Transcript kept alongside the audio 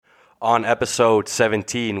On episode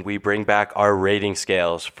 17, we bring back our rating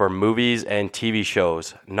scales for movies and TV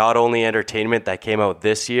shows. Not only entertainment that came out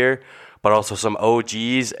this year, but also some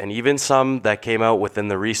OGs and even some that came out within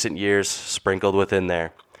the recent years sprinkled within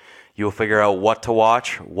there. You'll figure out what to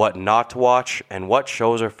watch, what not to watch, and what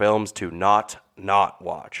shows or films to not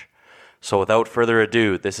watch. So without further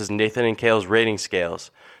ado, this is Nathan and Kale's rating scales.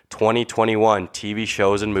 2021 TV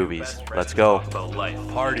shows and movies. Let's go. About life,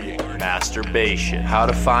 partying, masturbation, how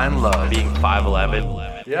to find love, being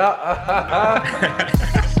 5'11". Yeah.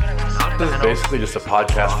 This is basically just a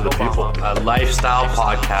podcast for the people. A lifestyle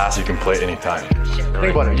podcast. You can play anytime.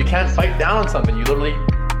 Think about it. You can't bite down on something. You literally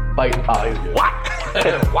bite out. What?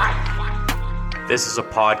 This is a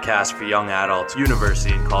podcast for young adults,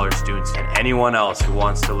 university and college students, and anyone else who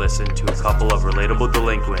wants to listen to a couple of relatable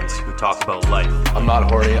delinquents who talk about life. I'm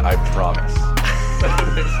not horny, I promise.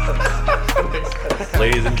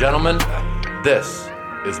 Ladies and gentlemen, this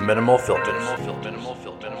is Minimal Filters.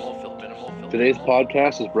 Today's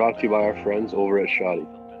podcast is brought to you by our friends over at Shoddy.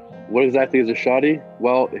 What exactly is a Shoddy?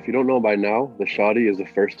 Well, if you don't know by now, the Shoddy is the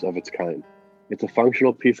first of its kind. It's a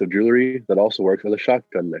functional piece of jewelry that also works as a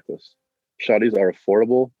shotgun necklace. Shoddies are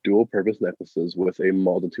affordable, dual-purpose necklaces with a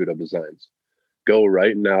multitude of designs. Go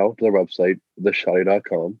right now to their website,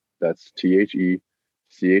 theshoddy.com. That's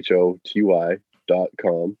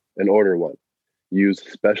TheChoty.com and order one. Use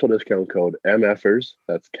special discount code MFers,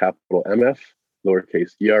 that's capital MF,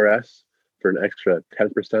 lowercase ERS, for an extra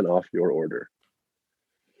 10% off your order.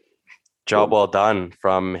 Job well done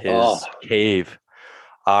from his cave.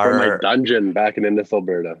 From my dungeon back in Innis,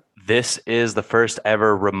 Alberta. This is the first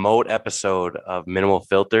ever remote episode of Minimal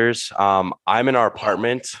Filters. I'm in our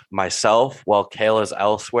apartment myself while Kale is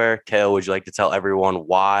elsewhere. Kale, would you like to tell everyone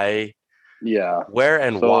why? Yeah. Where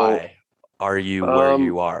and why are you where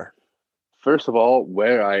you are? First of all,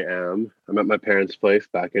 where I am, I'm at my parents' place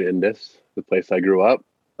back in Indus, the place I grew up.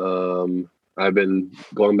 I've been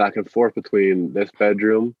going back and forth between this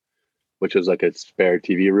bedroom, which is like a spare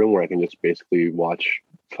TV room where I can just basically watch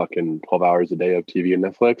fucking 12 hours a day of TV and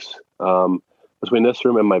Netflix. Between this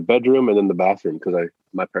room and my bedroom and then the bathroom, because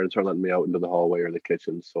my parents aren't letting me out into the hallway or the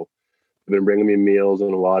kitchen. So they've been bringing me meals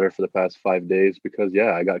and water for the past 5 days because,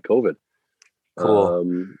 I got COVID.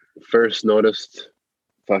 Cool. First noticed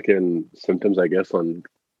fucking symptoms, I guess, on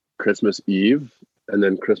Christmas Eve. And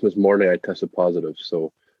then Christmas morning, I tested positive.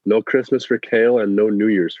 So no Christmas for Kale and no New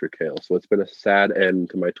Year's for Kale. So it's been a sad end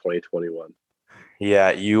to my 2021.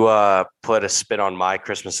 Yeah, you put a spin on my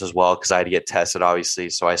Christmas as well because I had to get tested,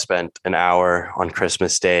 obviously. So I spent an hour on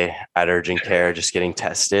Christmas Day at urgent care just getting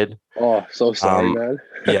tested. Oh, so sorry, man.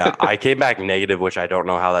 Yeah, I came back negative, which I don't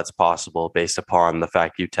know how that's possible based upon the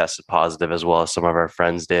fact you tested positive as well as some of our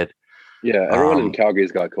friends did. Yeah, everyone in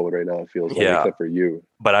Calgary's got COVID right now, it feels like, except for you.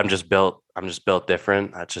 But I'm just built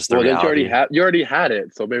different. That's just the reality. You already had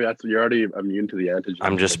it, so maybe you're already immune to the antigen.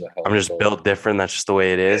 I'm just built different. That's just the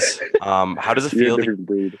way it is. How does it feel?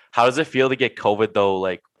 How does it feel to get COVID though?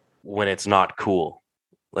 Like when it's not cool.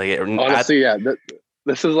 Like honestly,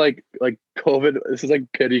 this is like COVID. This is like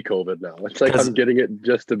pity COVID now. It's like I'm getting it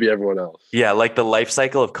just to be everyone else. Yeah, like the life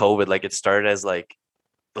cycle of COVID. Like it started as like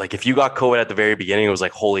if you got COVID at the very beginning, it was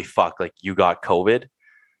like, holy fuck, like you got COVID.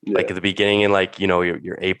 Yeah. Like at the beginning in like,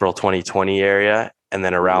 your April 2020 area. And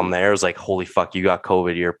then around there, it was like, holy fuck, you got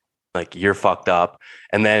COVID. You're fucked up.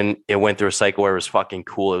 And then it went through a cycle where it was fucking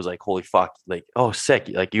cool. It was like, holy fuck, like, oh, sick.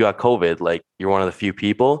 Like you got COVID. Like you're one of the few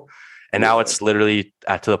people. And now it's literally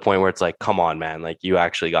to the point where it's like, come on, man. Like you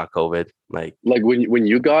actually got COVID. Like when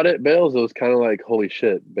you got it, Bales, it was kind of like, holy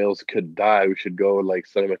shit, Bales could die. We should go like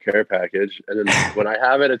send him a care package. And then when I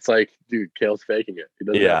have it, it's like, dude, Kale's faking it. He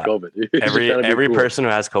doesn't have COVID. Every person who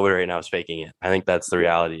has COVID right now is faking it. I think that's the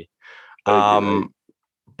reality.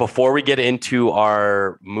 Before we get into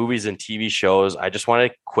our movies and TV shows, I just want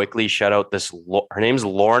to quickly shout out her name's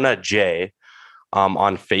Lorna J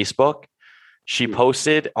on Facebook. She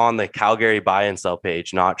posted on the Calgary Buy and Sell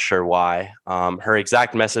page, not sure why. Her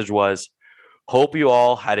exact message was, hope you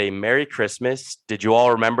all had a Merry Christmas. Did you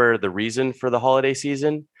all remember the reason for the holiday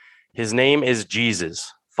season? His name is Jesus,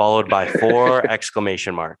 followed by 4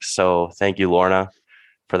 exclamation marks. So thank you, Lorna,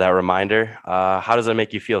 for that reminder. How does that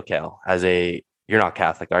make you feel, Kale? You're not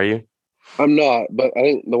Catholic, are you? I'm not, but I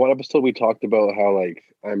think the one episode we talked about how like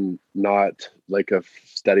I'm not like a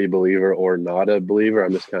steady believer or not a believer.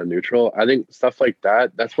 I'm just kind of neutral. I think stuff like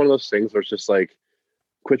that, that's one of those things where it's just like,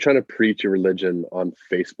 quit trying to preach your religion on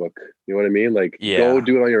Facebook. You know what I mean? Like, go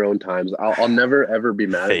do it on your own times. I'll never ever be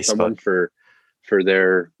mad at someone for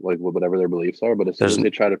their like whatever their beliefs are. But as soon as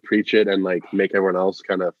they try to preach it and like make everyone else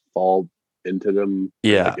kind of fall into them,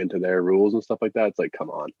 Yeah. like into their rules and stuff like that. It's like, come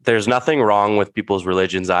on. There's nothing wrong with people's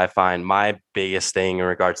religions. I find my biggest thing in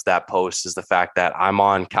regards to that post is the fact that I'm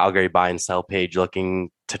on Calgary buy and sell page looking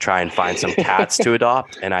to try and find some cats to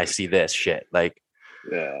adopt, and I see this shit. Like,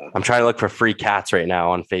 Yeah. I'm trying to look for free cats right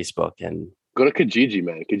now on Facebook, and Go to Kijiji,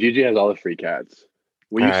 man. Kijiji has all the free cats.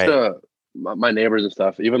 We All used to, my neighbors and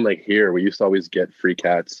stuff, even like here, we used to always get free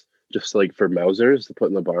cats just like for Mausers to put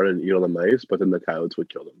in the barn and eat all the mice, but then the coyotes would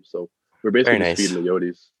kill them. So we're basically Very just feeding the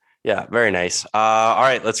Yotes. yeah, very nice. All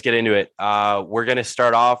right, let's get into it. We're gonna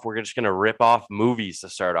start off. We're just gonna rip off movies to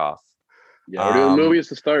start off. Yeah, we're doing movies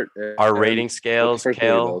to start. Our rating scales,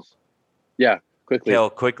 Kale. Yeah, quickly. Kale,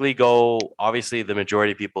 quickly go. Obviously, the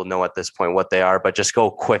majority of people know at this point what they are, but just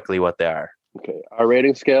go quickly what they are. Okay, our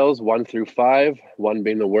rating scales 1 through 5. 1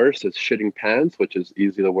 being the worst is shitting pants, which is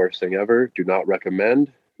easily the worst thing ever. Do not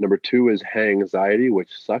recommend. Number 2 is anxiety, which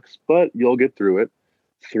sucks, but you'll get through it.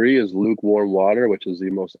 3 is lukewarm water, which is the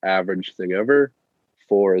most average thing ever.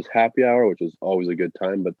 4 is happy hour, which is always a good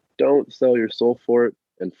time, but don't sell your soul for it.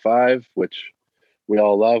 And 5, which we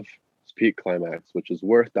all love, is peak climax, which is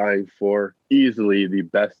worth dying for. Easily the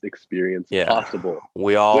best experience possible.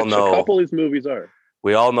 We all which know a couple of these movies are.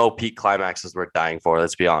 We all know peak climaxes we're dying for.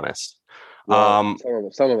 Let's be honest. Well,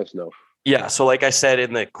 some of us know. Yeah. So like I said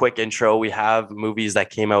in the quick intro, we have movies that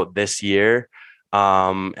came out this year,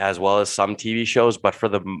 as well as some TV shows. But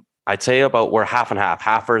I'd say we're half and half.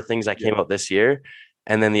 Half are things that came out this year.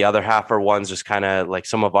 And then the other half are ones just kind of like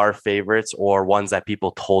some of our favorites or ones that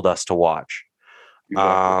people told us to watch.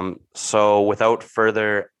 Exactly. So without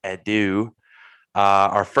further ado,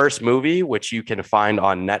 our first movie, which you can find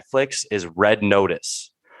on Netflix, is Red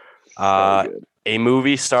Notice. A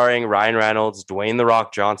movie starring Ryan Reynolds, Dwayne The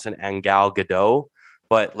Rock Johnson, and Gal Gadot.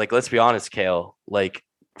 But like, let's be honest, Kale, like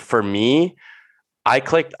for me,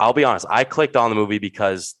 I'll be honest, I clicked on the movie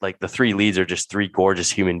because like the 3 leads are just 3 gorgeous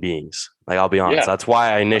human beings. Like, I'll be honest. That's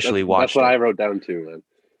why I initially watched it. That's what I wrote down too, man.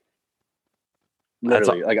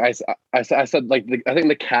 Literally, like I said, like I think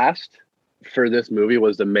the cast for this movie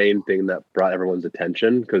was the main thing that brought everyone's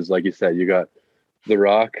attention, because like you said, you got The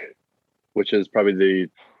Rock, which is probably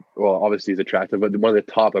obviously he's attractive, but one of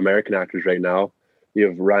the top American actors right now. You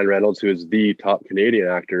have Ryan Reynolds, who is the top Canadian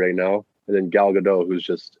actor right now, and then Gal Gadot, who's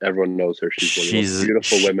just, everyone knows her. She's one of the most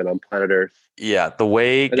beautiful women on planet Earth. Yeah, the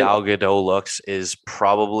way Gal Gadot looks is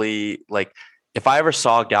probably like, if I ever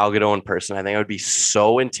saw Gal Gadot in person, I think I would be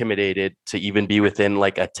so intimidated to even be within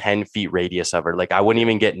like a 10 feet radius of her. Like, I wouldn't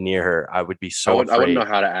even get near her. I would be so afraid. I wouldn't know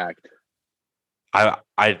how to act.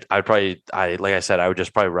 I'd probably, like I said, I would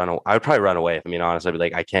just probably run. I would probably run away. If I'm being honest, I'd be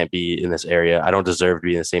like, I can't be in this area. I don't deserve to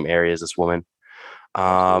be in the same area as this woman.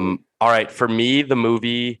 All right, for me, the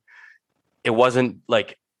movie, it wasn't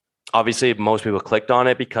like, obviously most people clicked on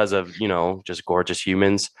it because of, just gorgeous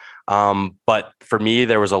humans. But for me,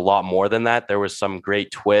 there was a lot more than that. There was some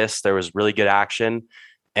great twists. There was really good action.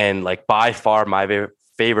 And like by far my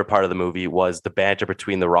favorite part of the movie was the banter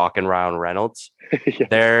between The Rock and Ryan Reynolds. Yeah.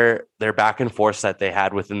 Their back and forth that they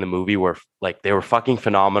had within the movie were like, they were fucking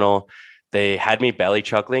phenomenal. They had me belly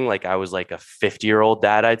chuckling. Like I was like a 50-year-old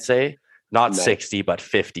dad, I'd say. Not 60, but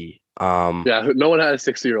 50. Yeah, no one has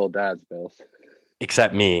 60-year-old dads, Bill.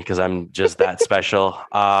 Except me, because I'm just that special.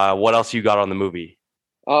 What else you got on the movie?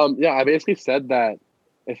 Yeah, I basically said that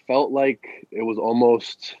it felt like it was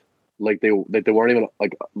almost like they weren't even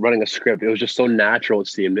like running a script. It was just so natural, it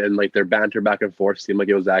seemed, and like their banter back and forth seemed like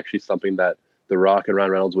it was actually something that The Rock and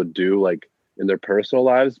Ryan Reynolds would do, like in their personal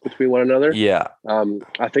lives between one another. Yeah.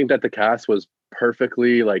 I think that the cast was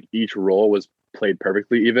perfectly, like each role was played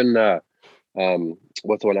perfectly. Even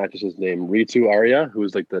what's the one actress's name? Ritu Arya, who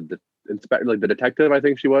was like the inspector, like the detective, I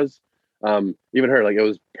think she was. Even her, like it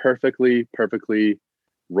was perfectly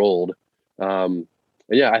rolled. And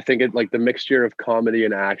yeah, I think it, like the mixture of comedy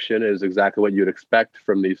and action is exactly what you'd expect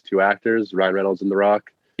from these two actors, Ryan Reynolds and The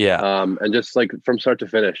Rock. Yeah. And just like from start to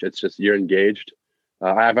finish, it's just, you're engaged.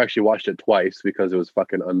 I've actually watched it twice because it was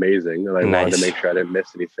fucking amazing, and I wanted to make sure I didn't miss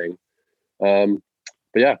anything.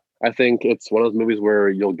 But yeah, I think it's one of those movies where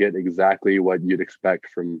you'll get exactly what you'd expect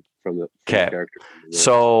from the character.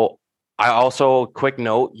 So I also, quick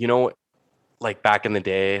note, like back in the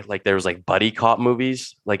day, like there was like buddy cop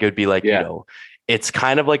movies. Like it would be like, it's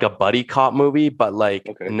kind of like a buddy cop movie, but like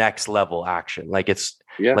next level action. Like it's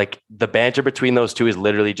like the banter between those two is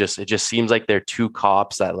literally just, it just seems like they're two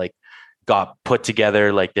cops that like got put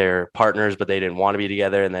together, like they're partners, but they didn't want to be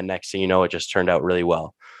together. And then next thing you know, it just turned out really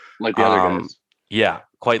well. Like the other guys. Yeah,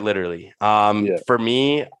 quite literally. For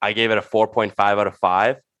me, I gave it a 4.5 out of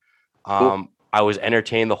 5. Cool. I was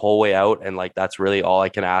entertained the whole way out, and like that's really all I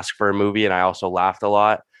can ask for a movie. And I also laughed a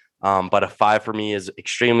lot. But a 5 for me is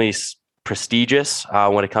extremely prestigious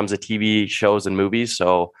when it comes to TV shows and movies.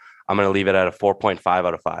 So I'm going to leave it at a 4.5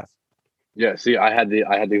 out of 5. Yeah, see, I had the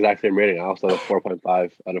exact same rating. I also had a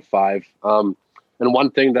 4.5 out of 5. And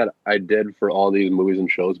one thing that I did for all these movies and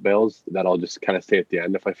shows, Bales, that I'll just kind of say at the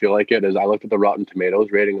end if I feel like it, is I looked at the Rotten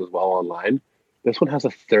Tomatoes rating as well online. This one has a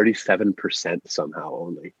 37% somehow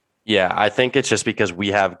only. Yeah, I think it's just because we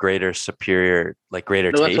have greater taste That's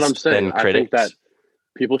what I'm saying. than critics. I think that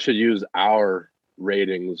people should use our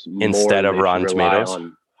ratings Instead more of Rotten Tomatoes.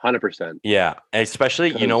 on 100%. Yeah,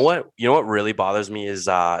 especially you know what really bothers me is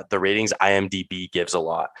the ratings IMDb gives a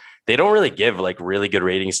lot. They don't really give like really good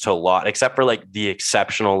ratings to a lot, except for like the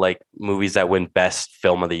exceptional like movies that win best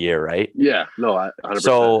film of the year, right? Yeah, no, 100%.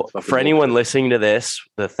 So for anyone listening to this,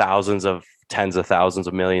 the tens of thousands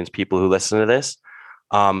of millions of people who listen to this,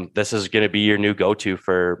 this is going to be your new go-to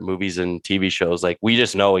for movies and TV shows. Like we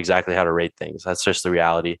just know exactly how to rate things. That's just the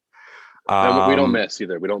reality. And we don't miss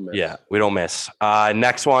either. We don't miss. Yeah, we don't miss.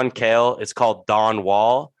 Next one, Kale. It's called Dawn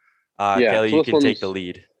Wall. Kale, you can take the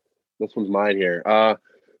lead. This one's mine here.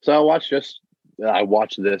 So I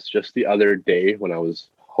watched this just the other day when I was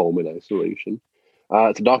home in isolation.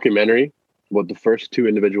 It's a documentary about the first 2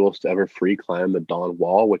 individuals to ever free climb the Dawn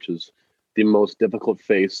Wall, which is the most difficult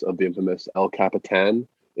face of the infamous El Capitan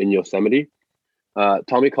in Yosemite.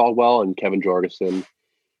 Tommy Caldwell and Kevin Jorgensen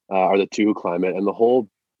are the 2 who climb it, and the whole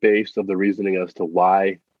base of the reasoning as to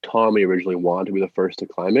why Tommy originally wanted to be the first to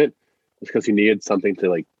climb it is because he needed something to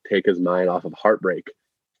like take his mind off of heartbreak.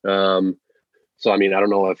 So I mean, I don't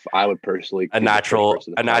know if I would personally a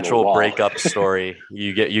natural breakup story.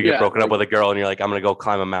 You get broken up with a girl and you're like, I'm gonna go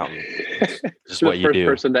climb a mountain. This is what you do.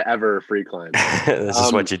 First person to ever free climb. This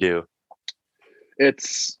is what you do.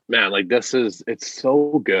 It's it's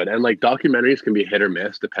so good, and like documentaries can be hit or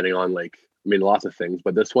miss depending on lots of things,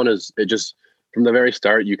 but this one it just from the very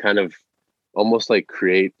start you kind of almost like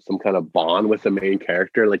create some kind of bond with the main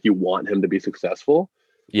character, like you want him to be successful.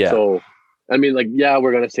 Yeah. So I mean,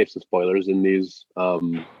 we're going to save some spoilers in these.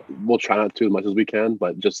 We'll try not to as much as we can,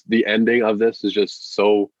 but just the ending of this is just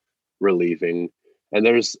so relieving. And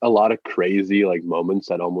there's a lot of crazy moments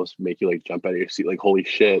that almost make you jump out of your seat, holy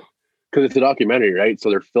shit. Because it's a documentary, right? So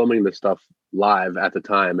they're filming this stuff live at the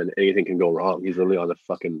time and anything can go wrong. He's literally on the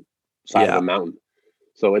fucking side of the mountain.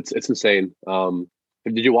 So it's insane.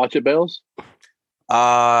 Did you watch it, Bales?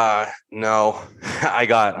 No. I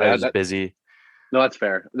was busy. No, that's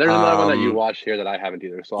fair. There's another one that you watched here that I haven't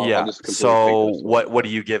either. So I'll just completely what do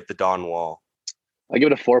you give the Dawn Wall? I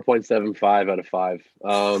give it a 4.75 out of 5.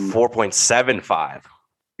 4.75.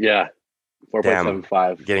 Yeah.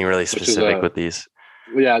 4.75. Getting really specific with these.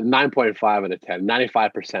 Yeah, 9.5 out of 10.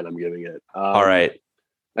 95% I'm giving it. All right.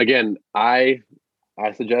 Again, I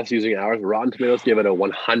suggest using ours. Rotten Tomatoes give it a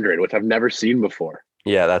 100, which I've never seen before.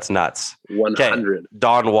 Yeah, that's nuts. 100. Okay.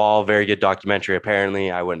 Dawn Wall, very good documentary,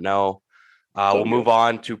 apparently. I wouldn't know. We'll move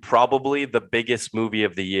on to probably the biggest movie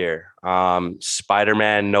of the year,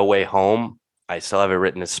 Spider-Man No Way Home. I still have it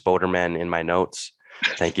written as Spoderman in my notes.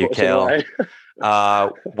 Thank you, Kale.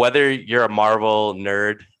 Whether you're a Marvel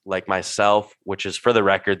nerd like myself, which is for the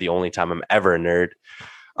record the only time I'm ever a nerd,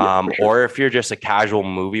 or if you're just a casual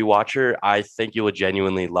movie watcher, I think you will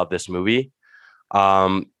genuinely love this movie.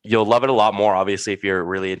 You'll love it a lot more, obviously, if you're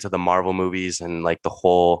really into the Marvel movies and the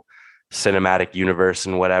whole cinematic universe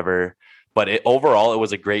and whatever. But overall, it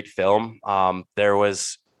was a great film. There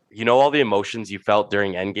was, all the emotions you felt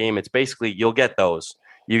during Endgame. It's basically, you'll get those.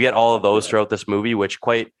 You get all of those throughout this movie, which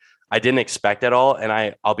I didn't expect at all.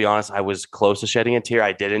 And I'll be honest, I was close to shedding a tear.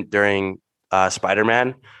 I didn't during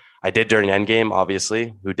Spider-Man. I did during Endgame,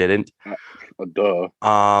 obviously. Who didn't? Duh.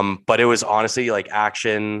 But it was honestly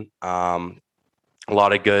action, a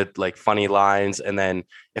lot of good funny lines. And then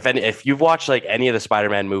if you've watched any of the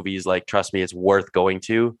Spider-Man movies, trust me, it's worth going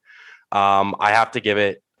to. I have to give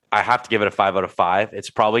it a 5 out of 5. It's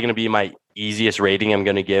probably going to be my easiest rating I'm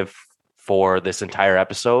going to give for this entire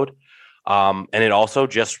episode. And it also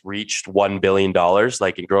just reached $1 billion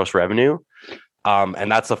in gross revenue.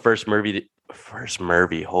 And that's the first movie to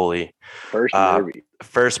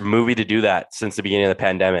do that since the beginning of the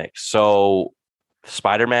pandemic. So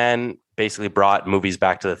Spider-Man basically brought movies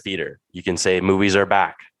back to the theater. You can say movies are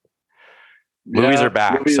back. Movies are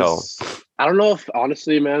back. So I don't know if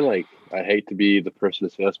honestly, man, I hate to be the person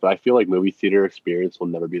to say this, but I feel like movie theater experience will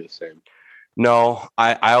never be the same. No,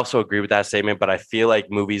 I also agree with that statement, but I feel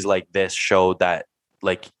like movies like this show that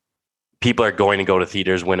people are going to go to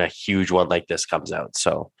theaters when a huge one like this comes out.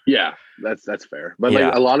 So yeah, that's fair. But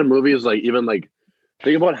a lot of movies,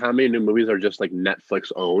 think about how many new movies are just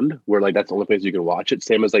Netflix owned, where that's the only place you can watch it.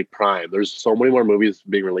 Same as Prime. There's so many more movies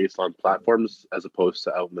being released on platforms as opposed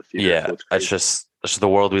to out in the theater. Yeah, so that's just this is the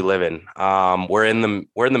world we live in. We're in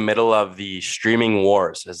the middle of the streaming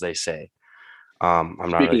wars, as they say. I'm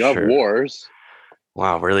not really Speaking of sure. wars,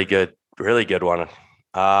 Wow, really good one.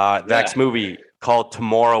 Next movie called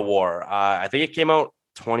Tomorrow War. I think it came out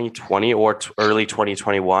 2020 or early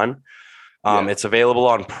 2021. It's available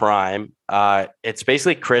on Prime. It's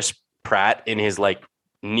basically Chris Pratt in his like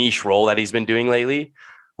niche role that he's been doing lately,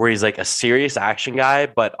 where he's like a serious action guy,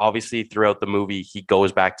 but obviously throughout the movie he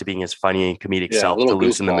goes back to being his funny and comedic self to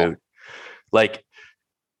loosen the mood. Like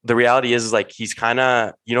the reality is like he's kind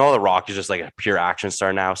of, The Rock is just like a pure action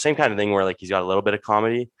star now. Same kind of thing where like he's got a little bit of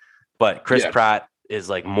comedy, but Chris Pratt is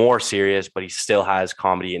like more serious, but he still has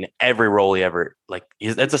comedy in every role he ever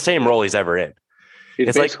it's the same role he's ever in.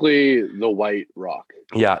 It's basically like the White Rock.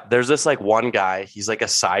 Yeah, there's this like one guy, he's like a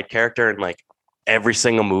side character in like every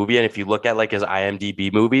single movie, and if you look at like his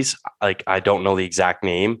IMDb movies, like I don't know the exact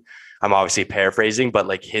name, I'm obviously paraphrasing, but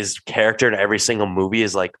like his character in every single movie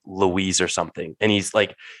is like Louise or something. And he's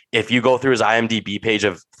like, if you go through his IMDb page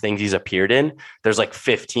of things he's appeared in, there's like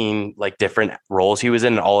 15 like different roles he was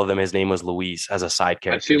in, and all of them his name was Louise as a side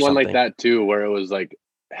character. I've seen one like that too, where it was like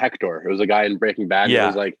Hector. It was a guy in Breaking Bad. Yeah. It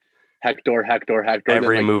was like Hector. Every then,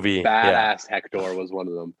 like, movie. Badass Hector was one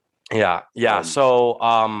of them. Yeah.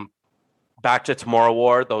 So back to Tomorrow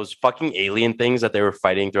War, those fucking alien things that they were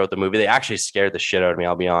fighting throughout the movie, they actually scared the shit out of me,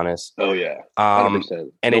 I'll be honest. Oh yeah. 100%.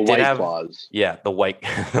 And it did have claws. Yeah, the white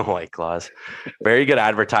claws. Very good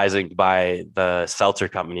advertising by the seltzer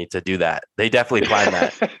company to do that. They definitely planned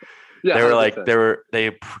that. Yeah, they were 100%.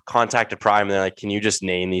 They contacted Prime and they're like, can you just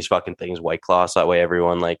name these fucking things White Claw so that way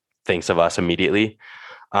everyone like thinks of us immediately.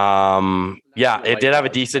 It did have a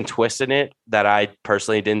decent twist in it that I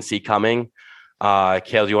personally didn't see coming.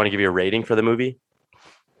 Kale, do you want to give your rating for the movie?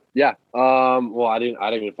 Yeah. Well, I didn't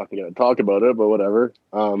even fucking get to talk about it, but whatever.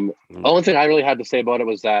 The only thing I really had to say about it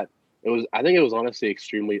was that I think it was honestly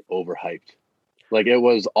extremely overhyped. Like it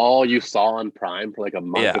was all you saw on Prime for like a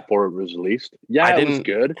month before it was released. Yeah, it was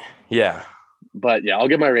good. Yeah. But yeah, I'll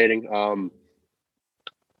give my rating. I'll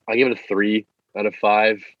give it a 3 out of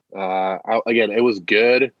 5. Again, it was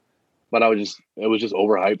good, but it was just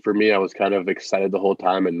overhyped for me. I was kind of excited the whole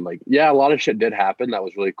time, and like, yeah, a lot of shit did happen that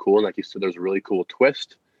was really cool. And like you said, there's a really cool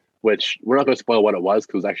twist, which we're not going to spoil what it was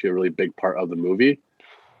because it was actually a really big part of the movie.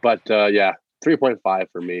 But 3.5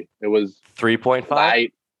 for me. It was 3.5.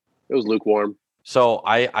 It was lukewarm. So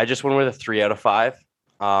I just went with a 3 out of 5.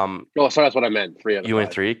 Sorry, that's what I meant. 3 out of 5. You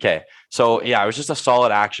went 3. Okay. So yeah, it was just a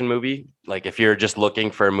solid action movie. Like if you're just looking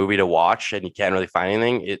for a movie to watch and you can't really find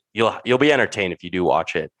anything, you'll be entertained if you do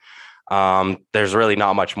watch it. There's really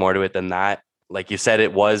not much more to it than that. Like you said, I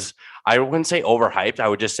wouldn't say overhyped. I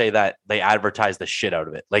would just say that they advertised the shit out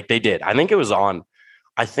of it. Like they did. I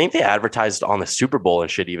think they advertised on the Super Bowl and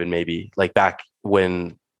shit, even maybe like back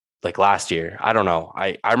when, like last year. I don't know.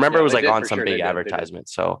 I remember it was like on some big advertisement.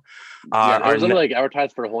 So it was like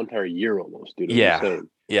advertised for a whole entire year almost, dude.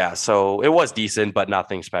 Yeah. So it was decent, but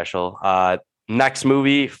nothing special. Next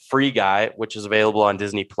movie, Free Guy, which is available on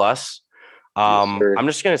Disney Plus. I'm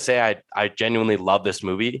just gonna say I genuinely love this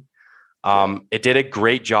movie. It did a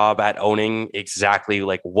great job at owning exactly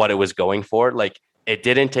like what it was going for. Like it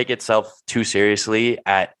didn't take itself too seriously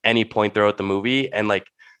at any point throughout the movie, and like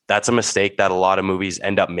that's a mistake that a lot of movies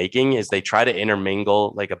end up making is they try to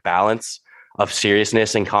intermingle like a balance of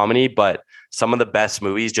seriousness and comedy, but some of the best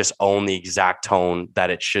movies just own the exact tone that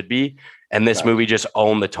it should be. And this movie just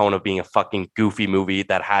owned the tone of being a fucking goofy movie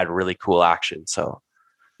that had really cool action. So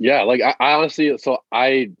yeah, like I honestly, so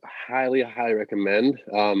I highly recommend.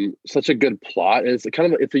 Such a good plot. It's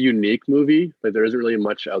a unique movie. Like there isn't really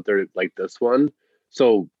much out there like this one.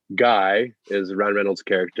 So Guy is Ryan Reynolds'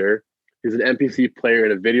 character. He's an NPC player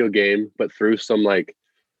in a video game, but through some like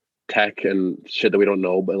tech and shit that we don't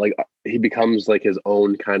know, but like he becomes like his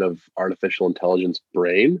own kind of artificial intelligence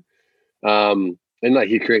brain. And like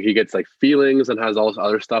he gets like feelings and has all this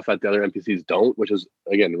other stuff that the other NPCs don't, which is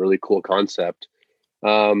again a really cool concept.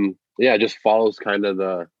 It just follows kind of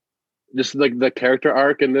the character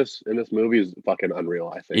arc in this movie is fucking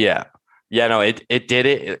unreal, I think. Yeah, no, it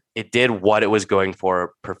did what it was going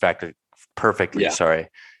for perfectly. Sorry.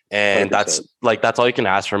 And 100%. That's all you can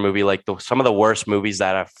ask for a movie. Like some of the worst movies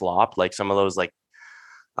that have flopped, like some of those like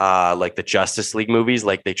the Justice League movies,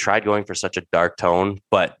 like they tried going for such a dark tone,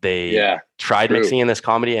 but they tried mixing in this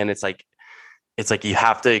comedy, and it's like you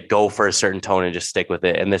have to go for a certain tone and just stick with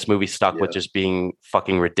it. And this movie stuck with just being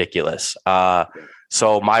fucking ridiculous.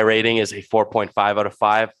 So my rating is a 4.5 out of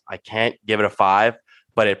 5. I can't give it a 5,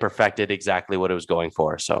 but it perfected exactly what it was going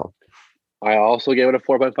for. So I also gave it a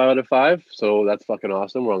 4.5 out of 5. So that's fucking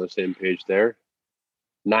awesome. We're on the same page there.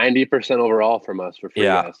 90% overall from us for free.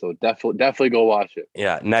 Yeah. Guys. So definitely go watch it.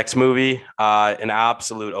 Yeah. Next movie, an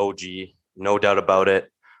absolute OG, no doubt about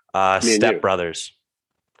it. Me and Step you. Brothers.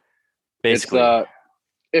 Basically. It's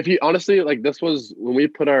if you honestly like, this was when we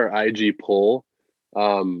put our IG poll,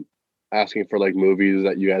 asking for like movies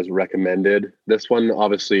that you guys recommended. This one,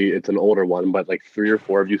 obviously, it's an older one, but like 3 or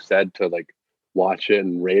 4 of you said to like watch it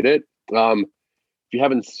and rate it. If you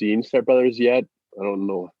haven't seen Step Brothers yet, I don't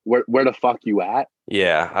know where the fuck you at.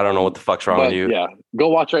 Yeah, I don't know what the fuck's wrong with you. Yeah, go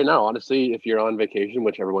watch right now. Honestly, if you're on vacation,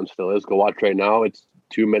 which everyone still is, go watch right now. It's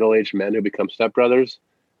 2 middle-aged men who become stepbrothers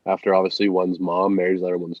after obviously one's mom marries the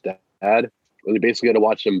other one's dad. And you basically got to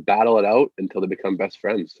watch them battle it out until they become best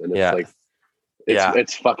friends. And it's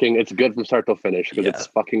it's good from start to finish because it's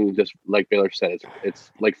fucking just like Baylor said.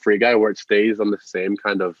 It's like Free Guy where it stays on the same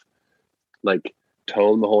kind of like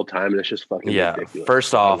tone the whole time, and it's just fucking ridiculous.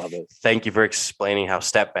 First off, thank you for explaining how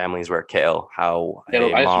step families work, Kale. How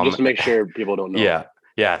mom, just to make sure people don't know.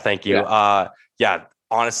 Yeah, thank you.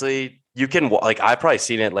 Honestly, you can like, I've probably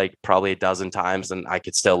seen it like probably a dozen times and I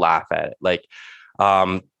could still laugh at it. Like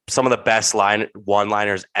some of the best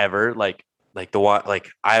one-liners ever, like the one, like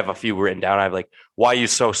I have a few written down. I have like, why are you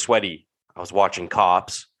so sweaty? I was watching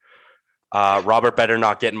Cops. Robert better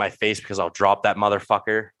not get in my face because I'll drop that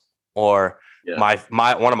motherfucker. Or my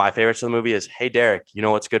one of my favorites of the movie is, hey Derek, you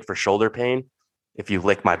know what's good for shoulder pain? If you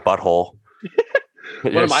lick my butthole.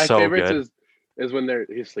 One of my favorites is when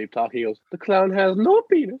he's sleep talking. He goes, "The clown has no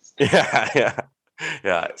penis."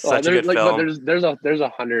 Yeah. Such a good film. But there's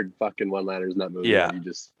 100 fucking one-liners in that movie. Yeah, you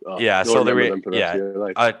just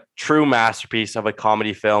a true masterpiece of a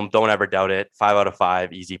comedy film. Don't ever doubt it. 5 out of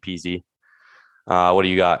 5, easy peasy. What do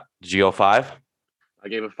you got? Did you go 5? I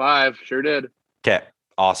gave it 5. Sure did. Okay,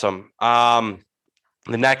 awesome. The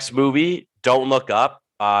next movie, Don't Look Up,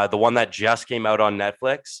 the one that just came out on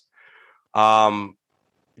Netflix.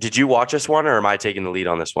 Did you watch this one, or am I taking the lead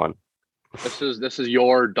on this one? This is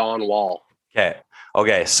your Don Wall.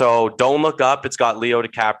 Okay. So Don't Look Up. It's got Leo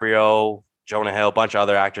DiCaprio, Jonah Hill, a bunch of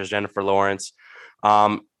other actors, Jennifer Lawrence.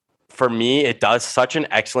 For me, it does such an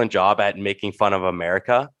excellent job at making fun of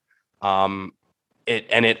America.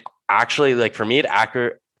 It actually, like, for me, it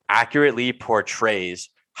accurately portrays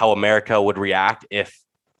how America would react if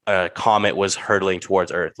a comet was hurtling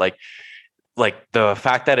towards Earth. Like the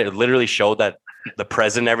fact that it literally showed that the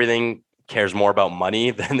president and everything cares more about money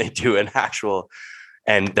than they do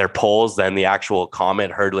and their polls than the actual comet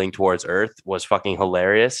hurtling towards Earth was fucking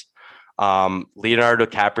hilarious. Leonardo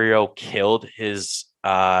DiCaprio killed his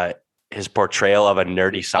portrayal of a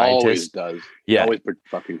nerdy scientist. Always does. Yeah. He always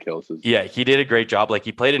fucking kills his. Yeah, he did a great job. Like,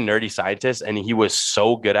 he played a nerdy scientist and he was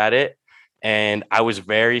so good at it. And I was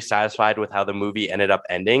very satisfied with how the movie ended up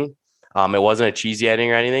ending. It wasn't a cheesy ending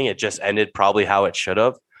or anything. It just ended probably how it should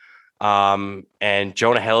have. And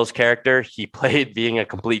Jonah Hill's character, he played being a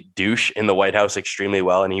complete douche in the White House extremely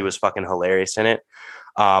well, and he was fucking hilarious in it.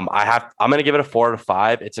 I'm going to give it a 4 out of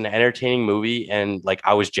 5. It's an entertaining movie, and like,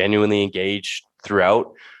 I was genuinely engaged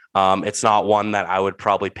throughout. It's not one that I would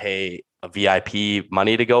probably pay a VIP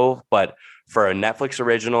money to go, but for a Netflix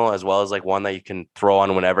original, as well as like one that you can throw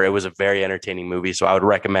on whenever, it was a very entertaining movie. So I would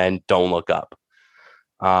recommend Don't Look Up.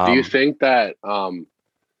 Do you think that,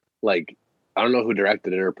 like, I don't know who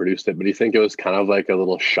directed it or produced it, but do you think it was kind of like a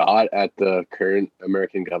little shot at the current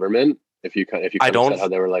American government? If you said how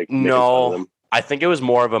they were like, no, I think it was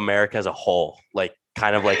more of America as a whole, like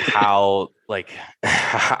kind of like how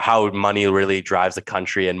money really drives the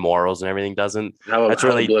country and morals and everything doesn't. How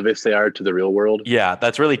really oblivious they are to the real world. Yeah,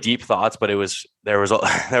 that's really deep thoughts, but there was a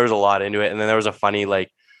lot into it, and then there was a funny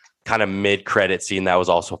like kind of mid-credit scene that was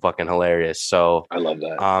also fucking hilarious. So I love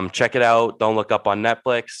that. Check it out. Don't Look Up on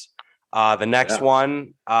Netflix. The next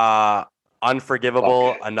one,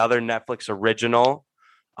 Unforgivable, another Netflix original.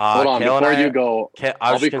 Hold on, before you go,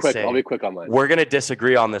 I'll be quick on mine. We're going to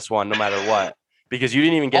disagree on this one no matter what, because you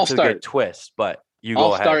didn't even get to the good twist, but go ahead.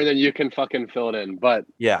 I'll start and then you can fucking fill it in. But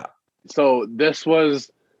yeah. So this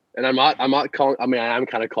was, and I'm not calling, I mean, I am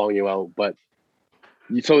kind of calling you out, but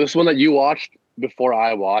so this one that you watched before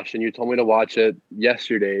I watched, and you told me to watch it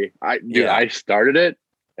yesterday. I started it.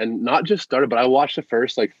 And not just started, but I watched the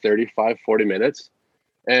first like 35, 40 minutes.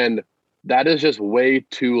 And that is just way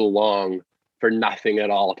too long for nothing at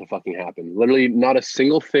all to fucking happen. Literally not a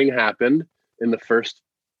single thing happened in the first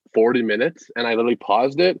 40 minutes. And I literally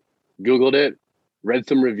paused it, Googled it, read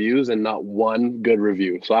some reviews, and not one good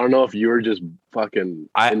review. So I don't know if you were just fucking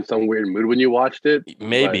in some weird mood when you watched it.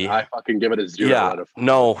 Maybe. I fucking give it a 0 out of 5.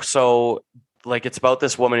 No, so like, it's about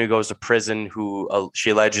this woman who goes to prison who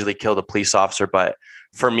she allegedly killed a police officer. But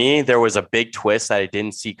for me, there was a big twist that I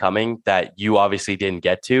didn't see coming that you obviously didn't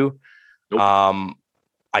get to. Nope.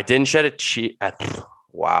 I didn't shed a cheat.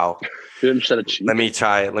 Wow. You didn't shed a cheek. Let me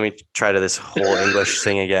try to this whole English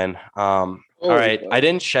thing again. All right. I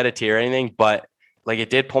didn't shed a tear or anything, but like it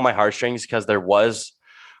did pull my heartstrings because there was,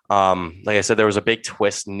 like I said, there was a big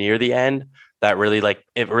twist near the end that really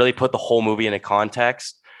it really put the whole movie into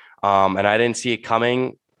context. And I didn't see it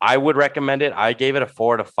coming. I would recommend it. I gave it a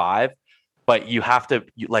 4 out of 5, but you have to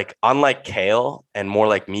unlike Kale and more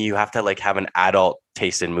like me, you have to have an adult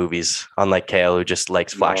taste in movies. Unlike Kale, who just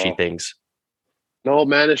likes flashy things. No,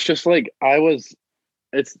 man, it's just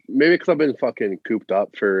it's maybe because I've been fucking cooped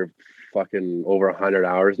up for fucking over 100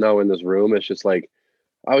 hours now in this room. It's just I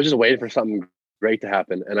was just waiting for something great to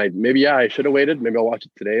happen. And I should have waited. Maybe I'll watch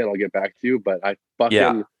it today and I'll get back to you. But I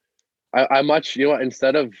much,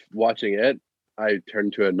 instead of watching it, I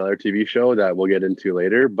turned to another TV show that we'll get into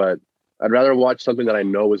later. But I'd rather watch something that I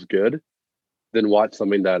know is good than watch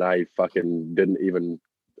something that I fucking didn't even.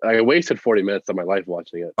 I wasted 40 minutes of my life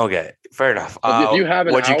watching it. Okay, fair enough. If you have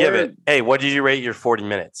what'd you give it? Hey, what did you rate your 40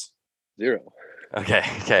 minutes? 0.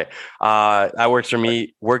 Okay. That works for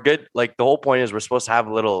me. We're good. Like the whole point is we're supposed to have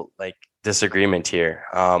a little disagreement here.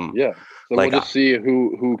 Yeah. So we'll just see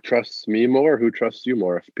who trusts me more, who trusts you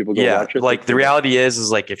more. If people go watch it. The reality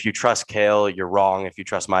is if you trust Kale, you're wrong. If you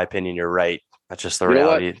trust my opinion, you're right. That's just the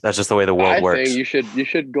reality. That's just the way the world works. I think you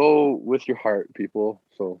should go with your heart, people.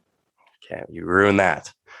 So okay, you ruined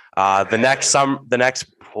that. The next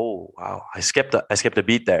oh wow, I skipped a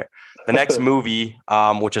beat there. The next movie,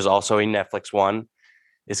 which is also a Netflix one,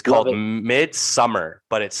 is called Midsommar,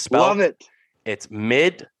 but it's spelled. Love it. It's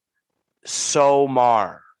Midsommar.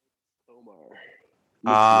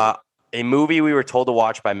 A movie we were told to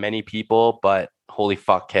watch by many people, but holy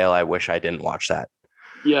fuck, Kale, I wish I didn't watch that.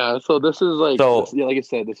 Yeah, so this is like I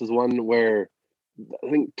said, this is one where I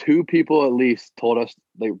think 2 people at least told us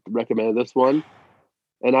they recommended this one.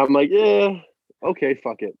 And I'm like, yeah, okay,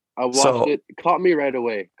 fuck it. I watched it. Caught me right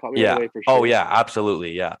away. Right away for sure. Oh yeah,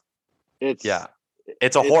 absolutely, yeah. It's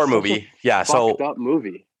a horror movie. Fucked up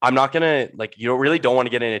movie. I'm not gonna you don't want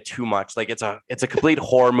to get into too much. It's a complete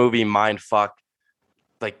horror movie, mind fuck.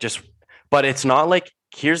 But it's not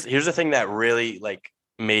here's the thing that really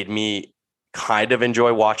made me kind of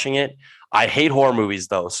enjoy watching it. I hate horror movies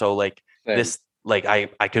though, so this.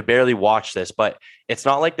 I could barely watch this, but it's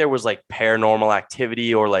not like there was paranormal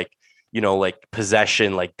activity or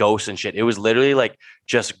possession, ghosts and shit. It was literally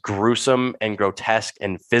just gruesome and grotesque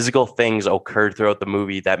and physical things occurred throughout the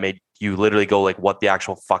movie that made you literally go what the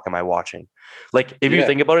actual fuck am I watching? If you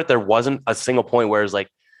think about it, there wasn't a single point where it's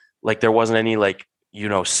there wasn't any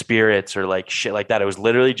spirits or shit like that. It was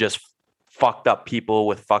literally just fucked up people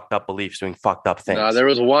with fucked up beliefs doing fucked up things. No, there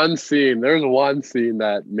was one scene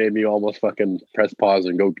that made me almost fucking press pause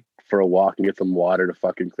and go for a walk and get some water to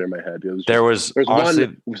fucking clear my head. There's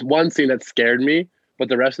one scene that scared me, but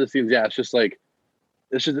the rest of the scenes, it's just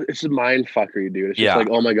it's just mind fuckery, dude. It's just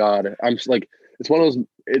oh my god. I'm just it's one of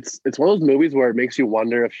those movies where it makes you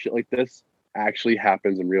wonder if shit like this actually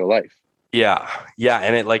happens in real life. Yeah.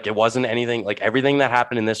 And it wasn't anything everything that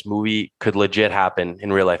happened in this movie could legit happen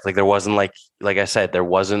in real life. There wasn't like I said, there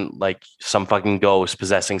wasn't some fucking ghost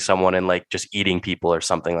possessing someone and just eating people or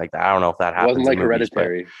something like that. I don't know if that happens. It wasn't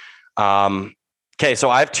Hereditary. Okay. So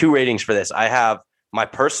I have 2 ratings for this. I have my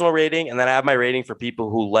personal rating and then I have my rating for people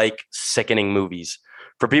who like sickening movies.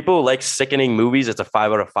 For people who like sickening movies, it's a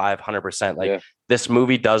 5 out of 5, 100%. This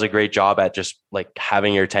movie does a great job at just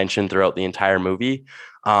having your attention throughout the entire movie.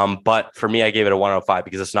 But for me, I gave it a 1 out of 5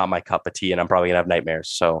 because it's not my cup of tea and I'm probably gonna have nightmares.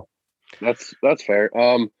 So that's fair.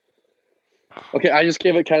 Okay, I just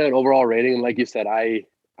gave it kind of an overall rating. And like you said, I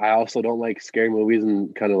also don't like scary movies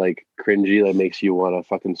and kind of cringy that makes you want to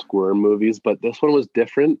fucking squirm movies. But this one was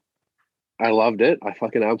different. I loved it. I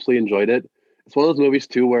fucking absolutely enjoyed it. It's one of those movies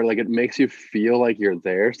too where it makes you feel like you're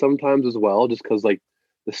there sometimes as well, just because the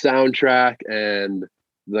soundtrack and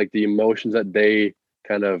the emotions that they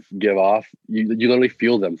kind of give off, you literally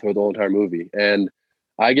feel them through the whole entire movie. And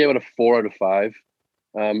I gave it a 4 out of 5.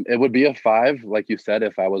 It would be a 5, like you said,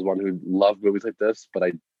 if I was one who loved movies like this, but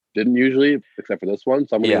I didn't usually, except for this one.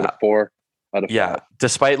 So I'm gonna give it a 4 out of 5. Yeah,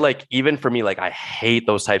 despite even for me, I hate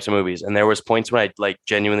those types of movies, and there was points when I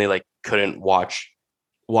genuinely couldn't watch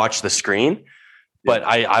the screen. But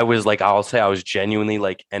I was I'll say I was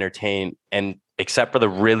genuinely entertained, and except for the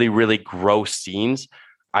really, really gross scenes,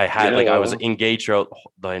 I had I was engaged throughout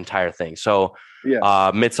the entire thing. So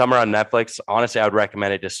Midsommar on Netflix, honestly, I would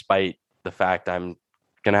recommend it despite the fact I'm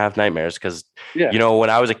gonna have nightmares because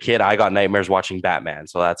when I was a kid, I got nightmares watching Batman.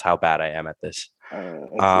 So that's how bad I am at this.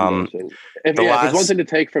 If there's one thing to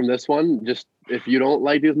take from this one, just if you don't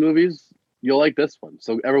like these movies, you'll like this one.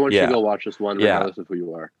 So everyone Yeah. should go watch this one, Yeah. regardless of who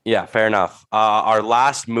you are. Yeah, fair enough. Our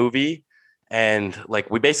last movie, and like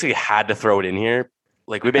we basically had to throw it in here.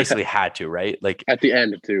 Like we basically had to, right? Like, At the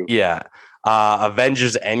end too. yeah.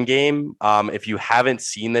 Avengers Endgame. If you haven't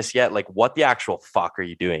seen this yet, like what the actual fuck are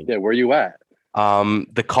you doing? Yeah, where you at?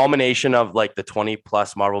 The culmination of like the 20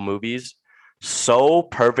 plus Marvel movies, so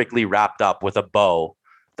perfectly wrapped up with a bow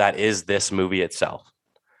that is this movie itself.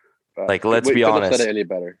 Like, let's be couldn't have honest. said it any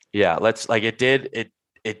better. Yeah, let's like it did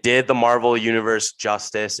the Marvel universe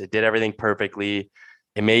justice. It did everything perfectly.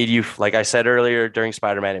 It made you, like I said earlier during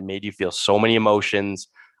Spider-Man, it made you feel so many emotions.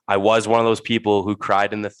 I was one of those people who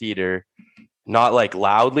cried in the theater, not like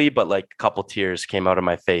loudly, but like a couple tears came out of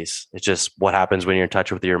my face. It's just what happens when you're in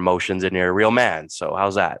touch with your emotions and you're a real man. So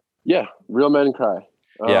how's that? Yeah, real men cry.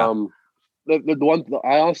 Yeah. The one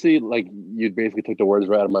I honestly, like, you basically took the words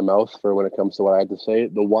right out of my mouth for when it comes to what I had to say.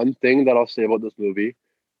 The one thing that I'll say about this movie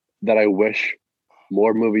that I wish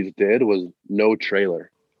more movies did was no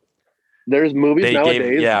trailer. There's movies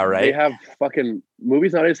nowadays. Yeah, right. They have fucking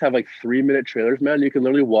movies nowadays have like 3-minute trailers, man. You can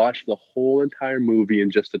literally watch the whole entire movie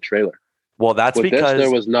in just a trailer. Well, that's With because this,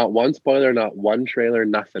 there was not one spoiler, not one trailer,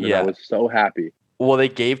 nothing. Yeah. And I was so happy. Well, they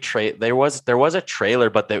gave there was a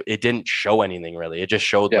trailer, but it didn't show anything really. It just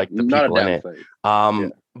showed like the not people a in damn it.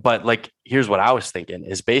 thing. But like, here's what I was thinking: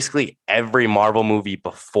 is basically every Marvel movie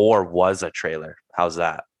before was a trailer. How's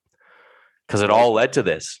that? Because it all led to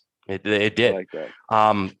this. It did. I like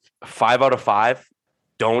that. 5 out of 5.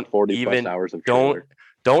 Don't 40 even plus hours of trailer.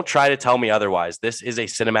 don't try to tell me otherwise. This is a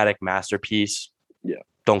cinematic masterpiece. Yeah.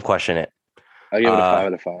 Don't question it. I give it a 5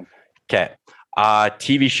 out of 5. Okay.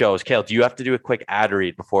 TV shows. Kale, do you have to do a quick ad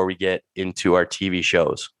read before we get into our TV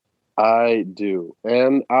shows? I do.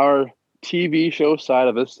 And our TV show side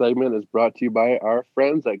of this segment is brought to you by our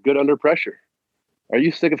friends at Good Under Pressure. Are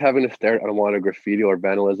you sick of having to stare at unwanted graffiti or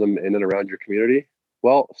vandalism in and around your community?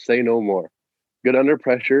 Well, say no more. Good Under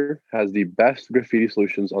Pressure has the best graffiti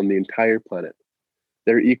solutions on the entire planet.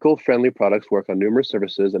 Their eco-friendly products work on numerous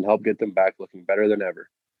surfaces and help get them back looking better than ever.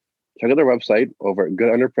 Check out their website over at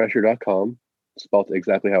goodunderpressure.com, spelled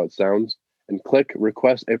exactly how it sounds, and click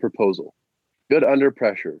Request a Proposal. Good Under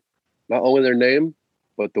Pressure. Not only their name,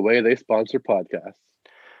 but the way they sponsor podcasts.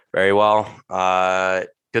 Very well.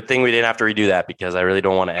 Good thing we didn't have to redo that because I really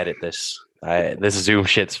don't want to edit this. This Zoom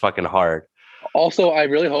shit's fucking hard. Also, I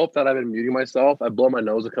really hope that I've been muting myself. I've blown my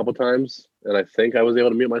nose a couple times, and I think I was able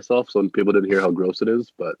to mute myself so people didn't hear how gross it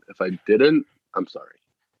is. But if I didn't, I'm sorry.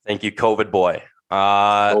 Thank you, COVID boy.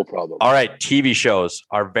 No problem. All right, TV shows.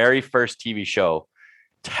 Our very first TV show,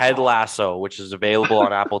 Ted Lasso, which is available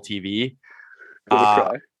on Apple TV.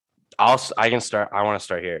 I can start. I want to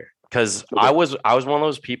start here because Okay. I was one of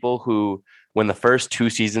those people who, when the first 2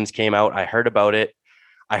 seasons came out, I heard about it.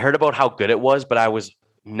 I heard about how good it was, but I was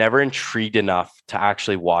never intrigued enough to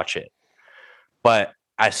actually watch it. But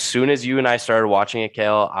as soon as you and I started watching it,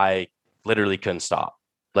 Kale, I literally couldn't stop.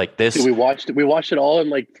 Like this, Dude, we watched it all in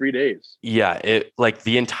like 3 days. yeah, it like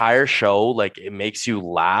the entire show, like it makes you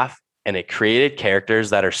laugh, and it created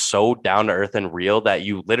characters that are so down to earth and real that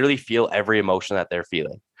you literally feel every emotion that they're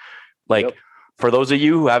feeling. Like, Yep. For those of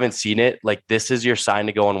you who haven't seen it, like this is your sign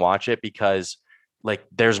to go and watch it because like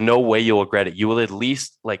there's no way you'll regret it. You will at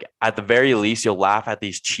least, like at the very least, you'll laugh at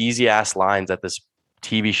these cheesy ass lines that this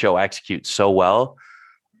TV show executes so well.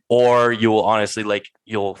 Or you will honestly, like,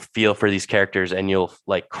 you'll feel for these characters and you'll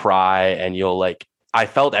like cry and you'll like, I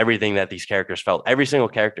felt everything that these characters felt. Every single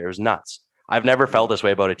character. It was nuts. I've never felt this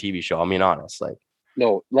way about a TV show. I mean, honest, like.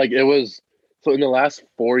 No, like it was. So in the last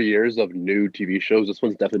 4 years of new TV shows, this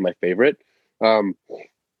one's definitely my favorite.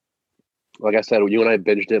 Like I said, you and I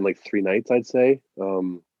binged it in like 3 nights, I'd say.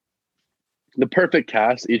 The perfect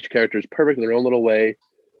cast. Each character is perfect in their own little way.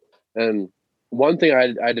 And one thing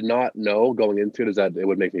I did not know going into it is that it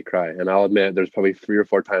would make me cry. And I'll admit there's probably 3 or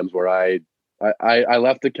 4 times where I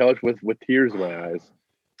left the couch with tears in my eyes.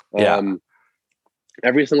 Yeah.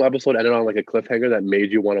 Every single episode ended on like a cliffhanger that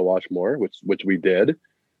made you want to watch more, which we did.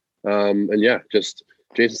 And yeah, just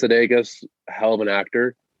Jason Sudeikis, hell of an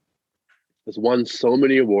actor, has won so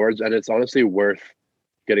many awards, and it's honestly worth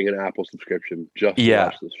getting an Apple subscription just to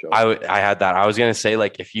watch this show. I had that. I was gonna say,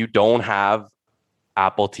 like, if you don't have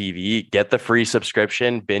Apple TV, get the free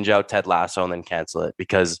subscription, binge out Ted Lasso, and then cancel it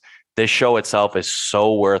because this show itself is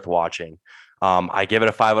so worth watching. I give it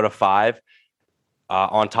a 5 out of 5.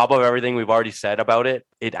 On top of everything we've already said about it,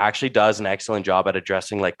 it actually does an excellent job at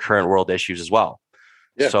addressing like current world issues as well.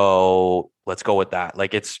 Yeah. So let's go with that.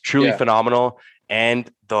 Like, it's truly phenomenal.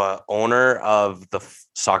 And the owner of the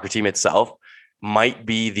soccer team itself might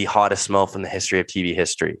be the hottest MILF in the history of TV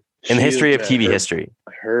history. In the history of TV history.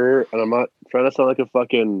 Her, and I'm not trying to sound like a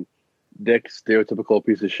fucking dick, stereotypical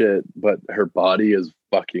piece of shit, but her body is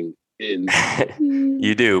fucking insane.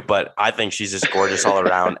 You do, but I think she's just gorgeous all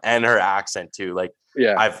around, and her accent too. Like,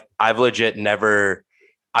 Yeah. I've legit never.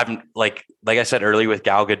 I'm like I said earlier with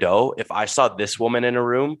Gal Gadot. If I saw this woman in a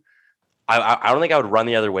room, I don't think I would run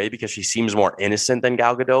the other way because she seems more innocent than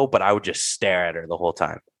Gal Gadot. But I would just stare at her the whole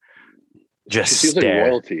time. Just She seems stare. like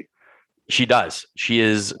royalty. She does. She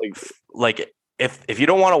is like if you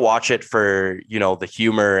don't want to watch it for, you know, the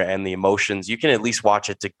humor and the emotions, you can at least watch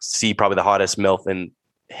it to see probably the hottest MILF in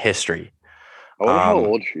history. I wonder how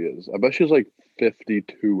old she is. I bet she's like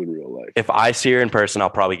 52 in real life. If I see her in person, I'll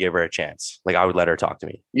probably give her a chance. Like, I would let her talk to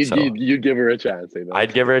me. You'd give her a chance. You know?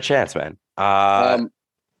 I'd give her a chance, man. One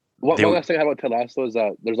last thing I had about Ted Lasso is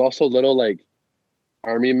that there's also little like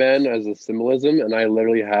army men as a symbolism, and I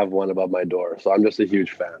literally have one above my door. So I'm just a huge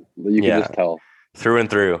fan. You can just tell. Through and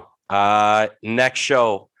through. Next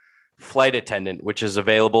show, Flight Attendant, which is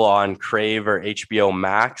available on Crave or HBO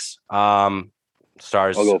Max.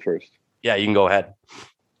 Stars. I'll go first. Yeah, you can go ahead.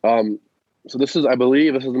 So I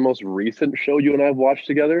believe this is the most recent show you and I have watched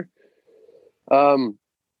together.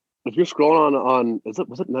 If you're scrolling on was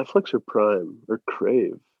it Netflix or Prime or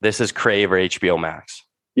Crave? This is Crave or HBO Max.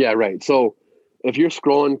 Yeah, right. So if you're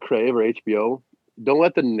scrolling Crave or HBO, don't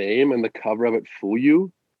let the name and the cover of it fool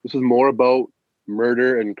you. This is more about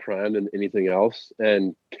murder and crime than anything else.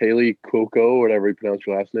 And Kaylee Cuoco, whatever you pronounce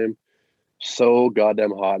your last name, so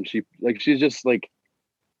goddamn hot. And she's just like,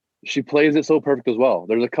 she plays it so perfect as well.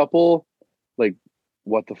 There's a couple like,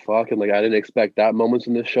 what the fuck? And like, I didn't expect that moments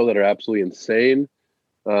in this show that are absolutely insane.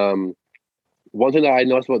 One thing that I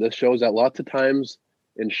noticed about this show is that lots of times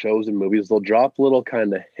in shows and movies, they'll drop little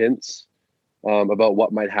kind of hints about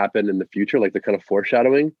what might happen in the future, like the kind of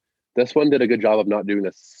foreshadowing. This one did a good job of not doing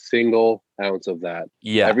a single ounce of that.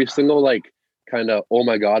 Yeah. Every single like kind of, oh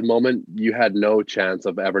my God moment, you had no chance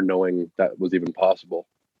of ever knowing that was even possible.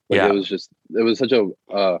 Like, yeah. It was such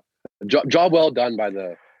a job well done by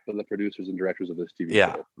the producers and directors of this TV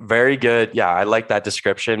show. Very good. Yeah, I like that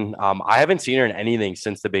description. I haven't seen her in anything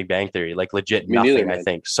since The Big Bang Theory, like legit nothing, neither, I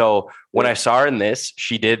think. So when I saw her in this,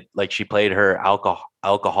 she played her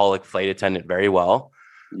alcoholic flight attendant very well.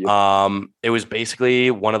 Yep. It was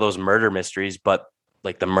basically one of those murder mysteries, but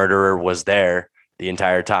like the murderer was there the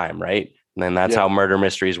entire time, right? And then that's how murder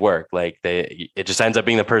mysteries work. Like it just ends up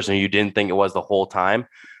being the person who you didn't think it was the whole time.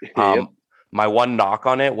 Yep. My one knock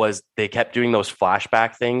on it was they kept doing those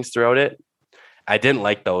flashback things throughout it. I didn't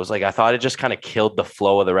like those. Like, I thought it just kind of killed the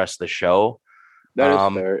flow of the rest of the show. That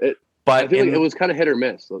is fair. But I feel like it was kind of hit or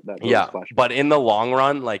miss. But in the long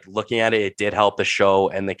run, like looking at it, it did help the show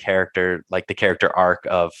and the character, like the character arc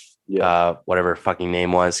of whatever fucking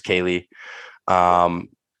name was, Kaylee.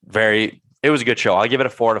 It was a good show. I'll give it a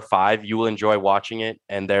 4 out of 5. You will enjoy watching it.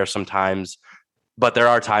 And there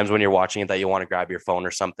are times when you're watching it that you want to grab your phone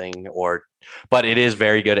or something, but it is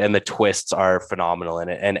very good. And the twists are phenomenal in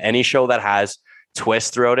it. And any show that has twists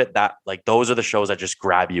throughout it, that like, those are the shows that just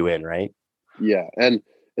grab you in. Right. Yeah. And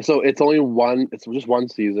so it's just one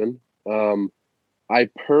season. I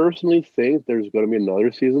personally think there's going to be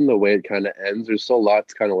another season. The way it kind of ends, there's still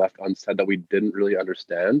lots kind of left unsaid that we didn't really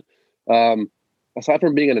understand. Aside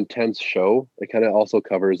from being an intense show, it kind of also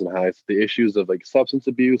covers and highlights the issues of like substance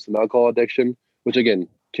abuse and alcohol addiction, which again,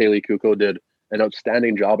 Kaylee Cuoco did an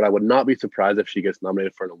outstanding job, but I would not be surprised if she gets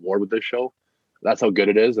nominated for an award with this show. That's how good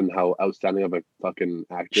it is and how outstanding of a fucking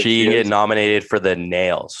actress she get nominated for the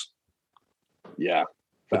Nails. Yeah.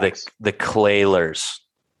 The Claylers.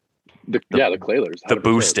 The Claylers. 100%. The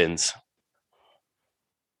Boostins.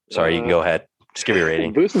 Sorry, you can go ahead. Just give me a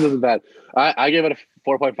rating. Boostins isn't bad. I gave it a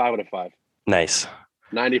 4.5 out of 5. Nice.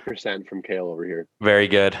 90% from Kale over here. Very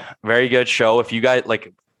good. Very good show. If you guys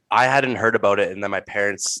like, I hadn't heard about it, and then my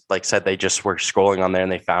parents like said they just were scrolling on there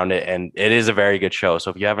and they found it, and it is a very good show. So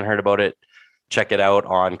if you haven't heard about it, check it out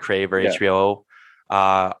on Crave or HBO.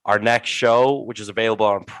 Our next show, which is available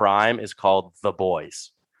on Prime, is called The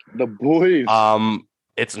Boys. The Boys.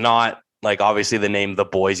 It's not like obviously the name The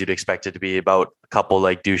Boys you'd expect it to be about a couple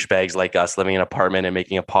like douchebags like us living in an apartment and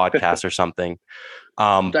making a podcast or something.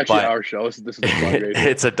 It's actually our show. So this is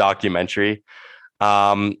it's a documentary.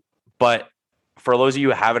 But for those of you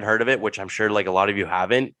who haven't heard of it, which I'm sure like a lot of you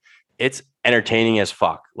haven't, it's entertaining as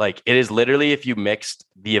fuck. Like, it is literally if you mixed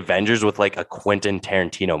the Avengers with like a Quentin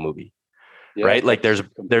Tarantino movie, right? Like there's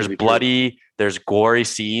bloody, there's gory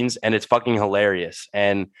scenes, and it's fucking hilarious.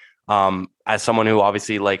 And as someone who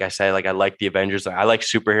obviously, like I said, like I like the Avengers, I like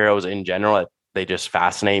superheroes in general. They just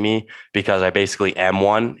fascinate me because I basically am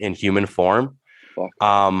one in human form.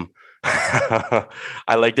 I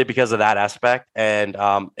liked it because of that aspect. And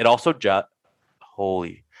it also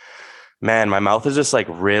holy man, my mouth is just like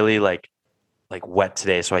really like like wet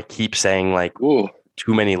today, so I keep saying like Ooh,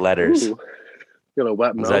 too many letters. ooh. Got a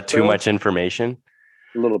wet mouth. Is that too there? much information?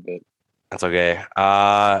 A little bit. That's okay.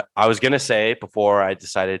 I was gonna say before I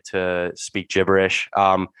decided to speak gibberish.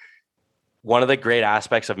 One of the great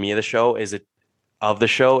aspects of me of the show is it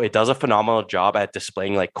does a phenomenal job at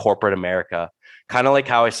displaying like corporate America. Kind of like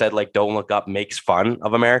how I said, like Don't Look Up makes fun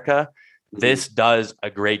of America. This does a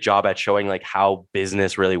great job at showing like how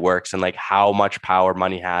business really works and like how much power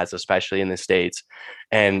money has, especially in the States,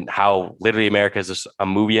 and how literally America is just a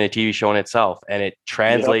movie and a TV show in itself. And it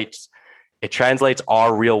translates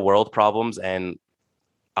our real world problems and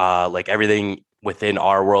like everything within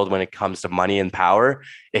our world when it comes to money and power.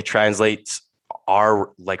 It translates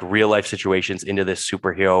our like real life situations into this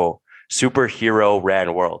superhero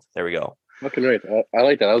ran world. There we go. Fucking right. I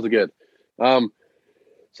like that. That was good.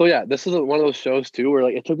 So yeah, this is one of those shows too where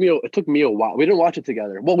like it took me a while. We didn't watch it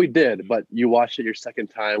together. Well, we did, but you watched it your second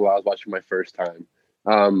time while I was watching my first time.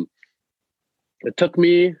 It took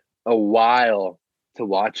me a while to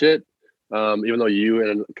watch it. Even though you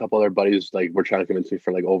and a couple other buddies like were trying to convince me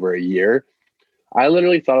for like over a year. I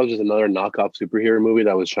literally thought it was just another knockoff superhero movie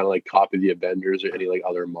that was trying to like copy the Avengers or any like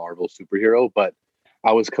other Marvel superhero, but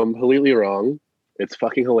I was completely wrong. It's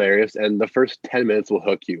fucking hilarious, and the first 10 minutes will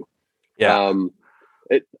hook you. Yeah.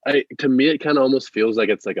 To me, it kind of almost feels like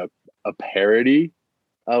it's like a parody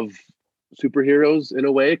of superheroes in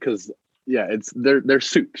a way, because they're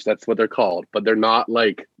supes. That's what they're called, but they're not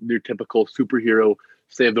like your typical superhero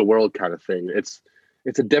save the world kind of thing. It's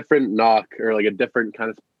a different knock or like a different kind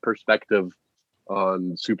of perspective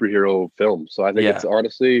on superhero films. So I think it's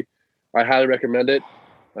honestly, I highly recommend it.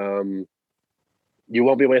 You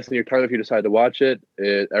won't be wasting your time if you decide to watch it.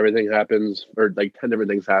 Everything happens, or like 10 different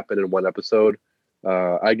things happen in one episode.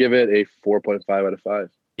 I give it a 4.5 out of 5.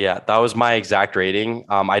 Yeah, that was my exact rating.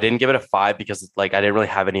 I didn't give it a 5 because like I didn't really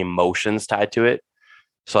have any emotions tied to it.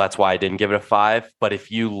 So that's why I didn't give it a 5. But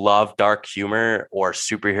if you love dark humor or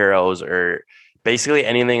superheroes or basically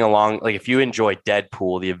anything along, like if you enjoy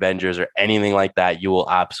Deadpool, the Avengers, or anything like that, you will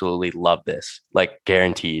absolutely love this, like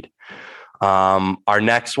guaranteed. Our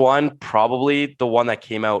next one, probably the one that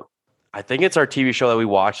came out, I think it's our TV show that we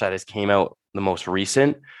watched that has came out the most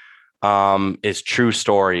recent, is True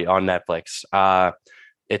Story on Netflix.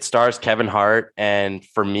 It stars Kevin Hart, and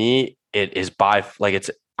for me, it is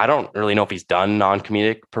I don't really know if he's done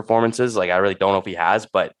non-comedic performances. Like I really don't know if he has,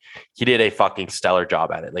 but he did a fucking stellar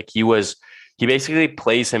job at it. Like he basically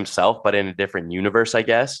plays himself, but in a different universe, I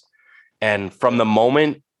guess. And from the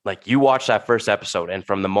moment like you watch that first episode, and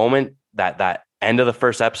from the moment that end of the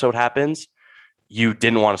first episode happens, you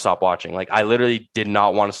didn't want to stop watching. Like I literally did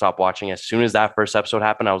not want to stop watching. As soon as that first episode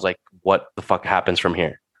happened, I was like, what the fuck happens from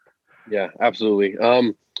here? Yeah, absolutely.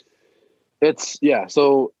 So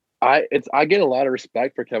I get a lot of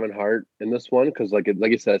respect for Kevin Hart in this one because like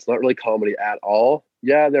you said, it's not really comedy at all.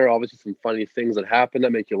 Yeah, there are obviously some funny things that happen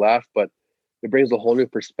that make you laugh, but it brings a whole new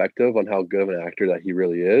perspective on how good of an actor that he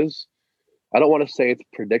really is. I don't want to say it's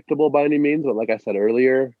predictable by any means, but like I said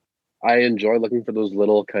earlier, I enjoy looking for those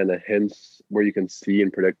little kind of hints where you can see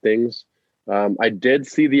and predict things. I did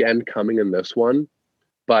see the end coming in this one,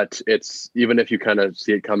 but it's, even if you kind of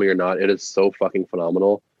see it coming or not, it is so fucking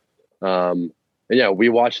phenomenal. And yeah, we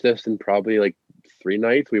watched this in probably like 3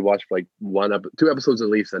 nights. We watched like 2 episodes at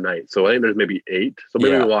least a night. So I think there's maybe 8. So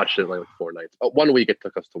maybe we watched it like 4 nights. 1 week it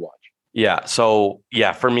took us to watch. Yeah. So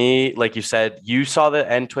yeah, for me, like you said, you saw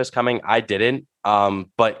the end twist coming. I didn't.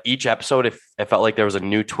 But each episode, it felt like there was a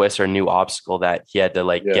new twist or a new obstacle that he had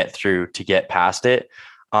to get through to get past it.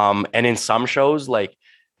 And in some shows,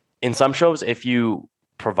 if you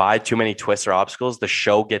provide too many twists or obstacles, the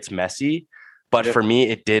show gets messy. But for me,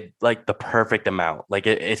 it did like the perfect amount. Like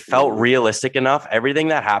it felt realistic enough. Everything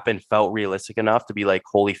that happened felt realistic enough to be like,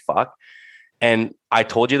 holy fuck. And I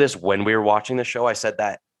told you this when we were watching the show. I said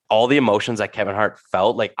that all the emotions that Kevin Hart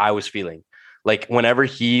felt, like I was feeling. Like whenever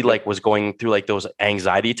he was going through like those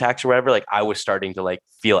anxiety attacks or whatever, like I was starting to like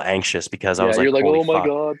feel anxious because I was like, you're like, oh my fuck.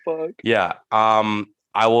 God, fuck. Yeah.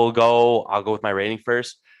 I'll go with my rating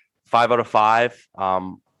first. 5 out of 5.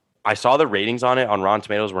 I saw the ratings on it on Rotten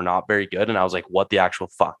Tomatoes were not very good. And I was like, what the actual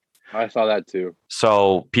fuck? I saw that too.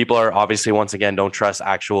 So people are obviously, once again, don't trust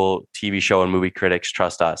actual TV show and movie critics.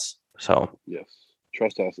 Trust us. So yes,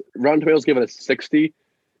 trust us. Rotten Tomatoes give it a 60%,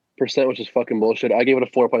 which is fucking bullshit. I gave it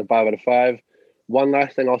a 4.5 out of 5. One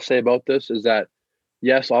last thing I'll say about this is that,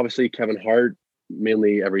 yes, obviously Kevin Hart,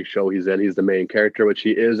 mainly every show he's in, he's the main character, which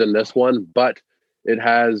he is in this one, but it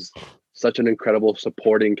has such an incredible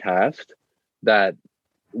supporting cast that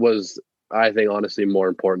was I think, honestly, more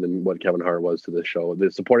important than what Kevin Hart was to this show.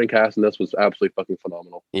 The supporting cast in this was absolutely fucking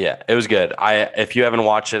phenomenal. Yeah, it was good. If you haven't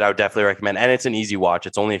watched it, I would definitely recommend. And it's an easy watch.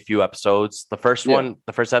 It's only a few episodes. The first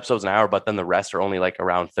episode's an hour, but then the rest are only like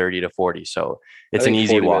around 30 to 40. So it's an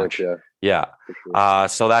easy watch. Minutes, yeah. Sure.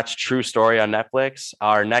 So that's True Story on Netflix.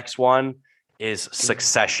 Our next one is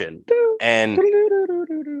Succession. And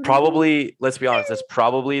probably, let's be honest, that's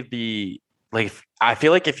probably I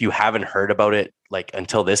feel like if you haven't heard about it like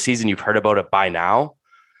until this season, you've heard about it by now.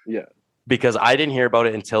 Yeah. Because I didn't hear about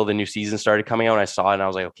it until the new season started coming out and I saw it and I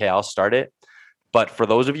was like, okay, I'll start it. But for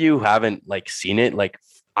those of you who haven't like seen it, like,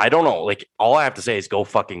 I don't know, like all I have to say is go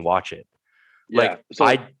fucking watch it. Yeah.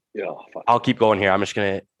 Like I'll keep going here.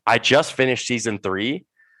 I just finished season 3.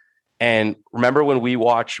 And remember when we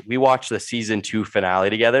watched the season 2 finale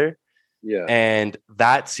together? Yeah. And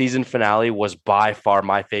that season finale was by far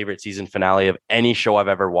my favorite season finale of any show I've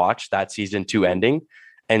ever watched, that season 2 ending.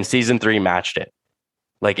 And season 3 matched it.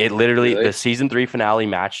 Like it literally, the season 3 finale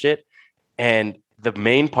matched it. And the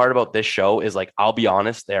main part about this show is like, I'll be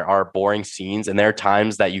honest, there are boring scenes and there are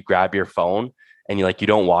times that you grab your phone and you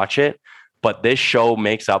don't watch it. But this show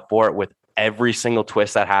makes up for it with every single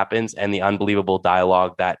twist that happens and the unbelievable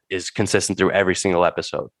dialogue that is consistent through every single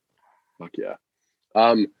episode. Fuck yeah.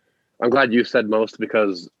 I'm glad you said most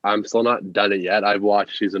because I'm still not done it yet. I've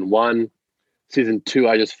watched season 1. Season 2,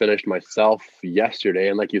 I just finished myself yesterday.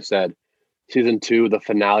 And like you said, season 2, the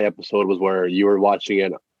finale episode was where you were watching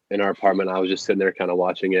it in our apartment. I was just sitting there kind of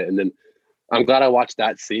watching it. And then I'm glad I watched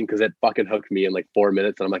that scene because it fucking hooked me in like 4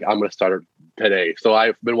 minutes. And I'm like, I'm going to start it today. So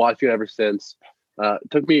I've been watching it ever since. It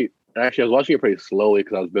took me, actually, I was watching it pretty slowly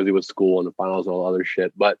because I was busy with school and the finals and all other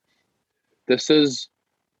shit. But this is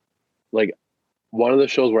like one of the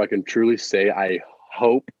shows where I can truly say I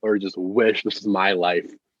hope or just wish this is my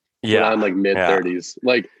life. Yeah. When I'm like mid-30s.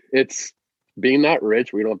 Like it's being that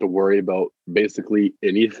rich, we don't have to worry about basically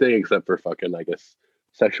anything except for fucking, I guess,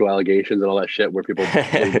 sexual allegations and all that shit where people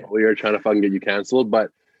we are trying to fucking get you canceled.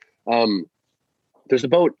 But there's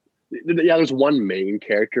one main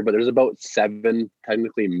character, but there's about 7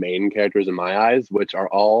 technically main characters in my eyes, which are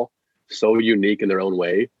all so unique in their own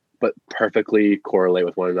way, but perfectly correlate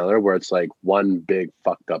with one another, where it's like one big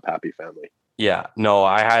fucked up happy family. Yeah, no,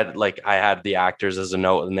 I had the actors as a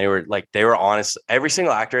note, and they were honest. Every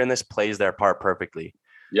single actor in this plays their part perfectly.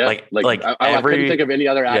 Yeah, I couldn't think of any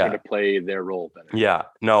other actor to play their role better. Yeah,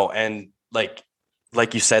 no, and like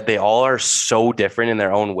you said, they all are so different in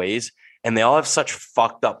their own ways, and they all have such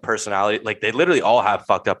fucked up personality. Like they literally all have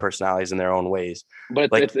fucked up personalities in their own ways. But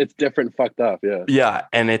it's different, fucked up. Yeah.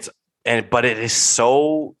 Yeah, but it is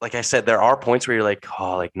so, like I said, there are points where you're like,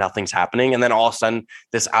 oh, like nothing's happening. And then all of a sudden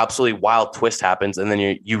this absolutely wild twist happens and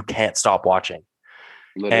then you can't stop watching.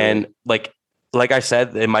 Literally. And like I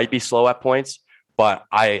said, it might be slow at points, but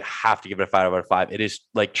I have to give it a 5 out of 5. It is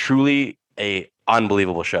like truly a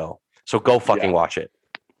unbelievable show. So go fucking watch it.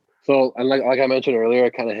 So, and like I mentioned earlier, I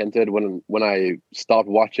kind of hinted when I stopped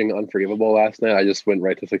watching Unforgivable last night, I just went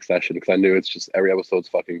right to Succession because I knew it's just every episode's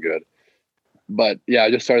fucking good. But yeah,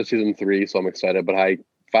 I just started season 3, so I'm excited. But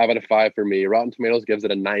 5 out of 5 for me. Rotten Tomatoes gives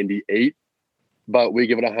it a 98, but we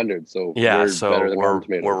give it 100. So yeah,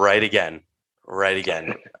 we're right again. Right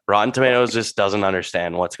again. Rotten Tomatoes just doesn't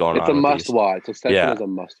understand what's going on. It's a must watch. Succession is a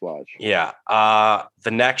must watch. Yeah.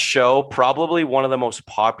 The next show, probably one of the most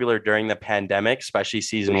popular during the pandemic, especially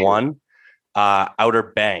season 1, Outer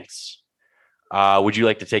Banks. Would you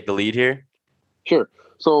like to take the lead here? Sure.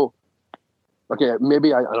 So. Okay,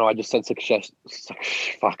 maybe I know I just said Succession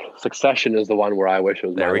is the one where I wish it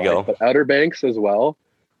was there. We go. But Outer Banks as well.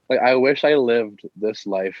 Like I wish I lived this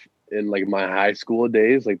life in like my high school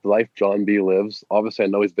days, like the life John B lives. Obviously, I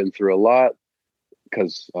know he's been through a lot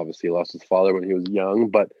because obviously he lost his father when he was young.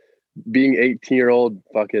 But being 18-year-old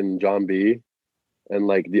fucking John B and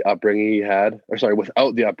like the upbringing he had,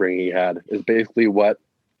 without the upbringing he had, is basically what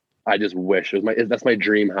I just wish that's my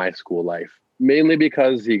dream high school life. Mainly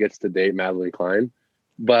because he gets to date Madeline Klein.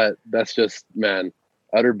 But that's just, man,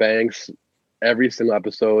 Outer Banks, every single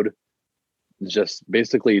episode is just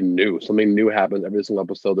basically new. Something new happens every single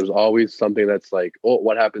episode. There's always something that's like, oh,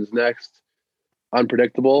 what happens next?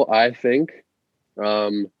 Unpredictable, I think.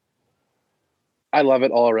 I love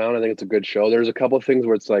it all around. I think it's a good show. There's a couple of things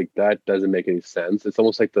where it's like, that doesn't make any sense. It's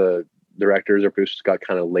almost like the directors or producers got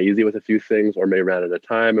kind of lazy with a few things or maybe ran out of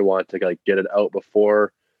time and wanted to like get it out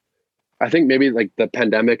before. I think maybe like the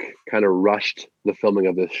pandemic kind of rushed the filming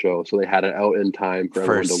of this show. So they had it out in time for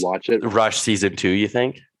everyone to watch it. Rush season 2, you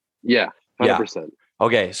think? Yeah, 100%. Yeah.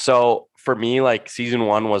 Okay. So for me, like season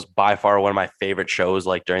 1 was by far one of my favorite shows,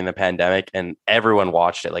 like during the pandemic, and everyone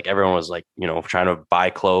watched it. Like everyone was like, trying to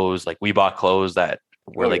buy clothes. Like we bought clothes that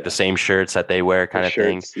wear like the same shirts that they wear kind of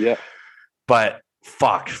thing. Yeah. But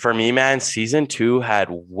fuck, for me, man, season 2 had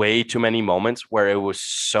way too many moments where it was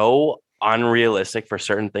so unrealistic for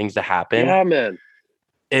certain things to happen. Yeah, man.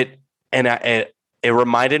 It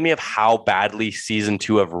reminded me of how badly season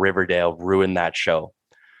 2 of Riverdale ruined that show.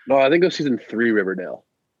 No, I think it was season 3 Riverdale.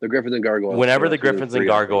 The Griffins and Gargoyles. Whenever the Griffins and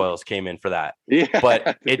Gargoyles came in for that. Yeah.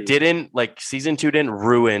 But it didn't, like, season 2 didn't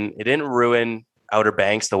ruin Outer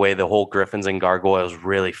Banks the way the whole Griffins and Gargoyles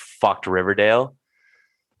really fucked Riverdale.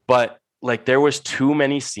 But like, there was too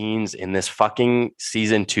many scenes in this fucking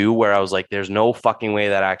season 2 where I was like, there's no fucking way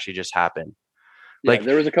that actually just happened. Yeah, Like,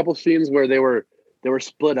 there was a couple scenes where they were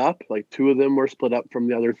split up. Like 2 of them were split up from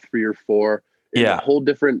the other 3 or 4 in whole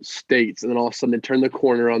different states, and then all of a sudden they turn the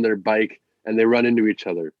corner on their bike and they run into each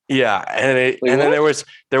other. Yeah, and then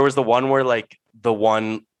there was the one where, like, the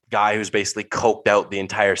one guy who's basically coked out the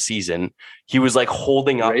entire season, he was like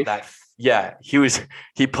holding up Rafe? that. Yeah, he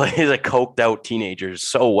plays a coked out teenager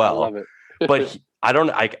so well. I love it. But I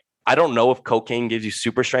don't know if cocaine gives you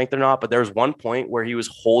super strength or not. But there was one point where he was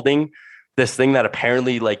holding this thing that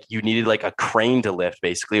apparently, like, you needed like a crane to lift,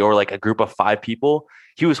 basically, or like a group of 5 people.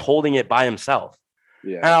 He was holding it by himself.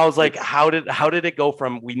 Yeah. And I was like, how did it go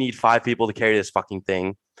from we need 5 people to carry this fucking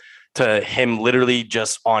thing to him literally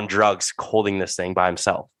just on drugs holding this thing by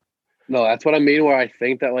himself? No, that's what I mean, where I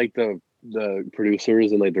think that like the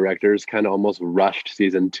producers and like directors kind of almost rushed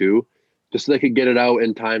season 2 just so they could get it out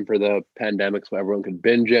in time for the pandemic so everyone could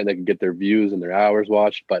binge it and they could get their views and their hours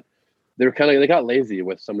watched. But they got lazy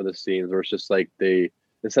with some of the scenes where it's just like they,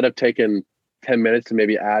 instead of taking 10 minutes to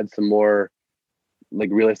maybe add some more like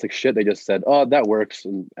realistic shit, they just said, oh, that works,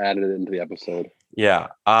 and added it into the episode. Yeah.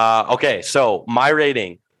 Okay. So my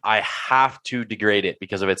rating, I have to degrade it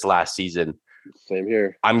because of its last season. Same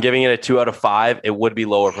here. I'm giving it a 2 out of 5. It would be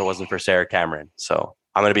lower if it wasn't for Sarah Cameron. So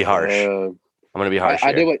I'm going to be harsh. I'm going to be harsh.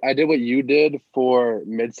 I did what you did for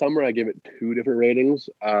Midsummer. I gave it 2 different ratings.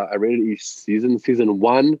 I rated each season. Season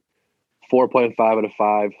 1, 4.5 out of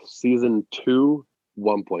 5. Season 2,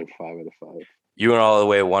 1.5 out of 5. You went all the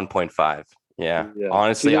way 1.5. Yeah.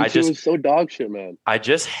 Honestly, season 2 was so dog shit, man. I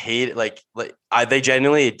just hate it. They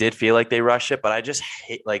genuinely, it did feel like they rushed it, but I just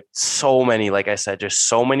hate, like, so many, like I said, just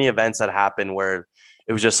so many events that happened where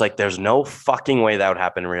it was just like, there's no fucking way that would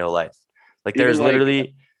happen in real life. Like, there's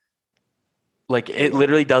literally, like, it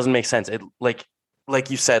literally doesn't make sense. It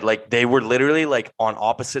like you said, like, they were literally like on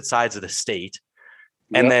opposite sides of the state.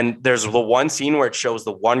 And then there's the one scene where it shows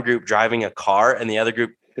the one group driving a car and the other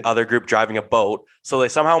group driving a boat. So they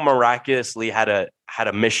somehow miraculously had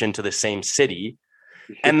a mission to the same city.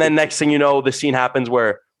 And then next thing you know, the scene happens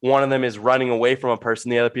where one of them is running away from a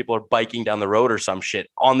person. The other people are biking down the road or some shit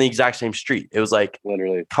on the exact same street. It was like,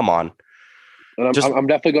 literally, come on. And I'm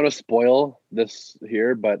definitely going to spoil this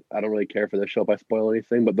here, but I don't really care for this show if I spoil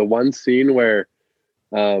anything. But the one scene where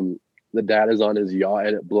the dad is on his yacht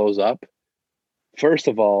and it blows up. First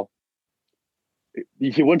of all,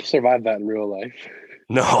 he wouldn't survive that in real life.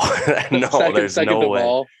 No, there's no way.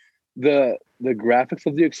 All, the graphics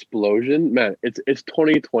of the explosion, man, it's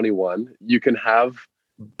 2021. You can have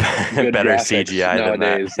better CGI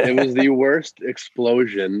nowadays. Than that. It was the worst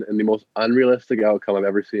explosion and the most unrealistic outcome I've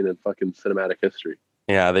ever seen in fucking cinematic history.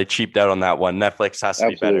 Yeah, they cheaped out on that one. Netflix has to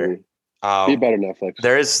be better. Be better,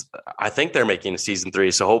 Netflix. I think they're making season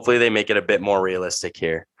 3, so hopefully they make it a bit more realistic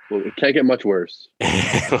here. Well, it can't get much worse.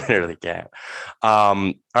 It literally can't.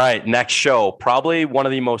 All right, next show. Probably one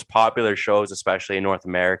of the most popular shows, especially in North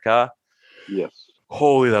America. Yes.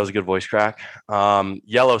 Holy, that was a good voice crack.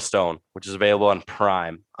 Yellowstone, which is available on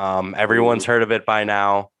Prime. Everyone's heard of it by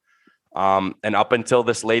now. And up until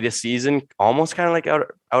this latest season, almost kind of like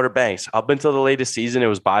Outer Banks, up until the latest season, it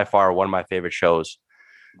was by far one of my favorite shows.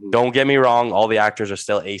 Don't get me wrong. All the actors are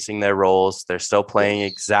still acing their roles. They're still playing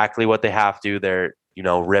exactly what they have to.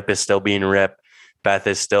 Rip is still being Rip. Beth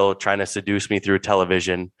is still trying to seduce me through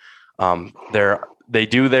television. They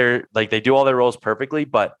do all their roles perfectly,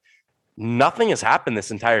 but nothing has happened this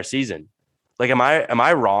entire season. Like, am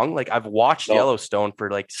I wrong? Like, I've watched Yellowstone for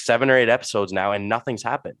like 7 or 8 episodes now, and nothing's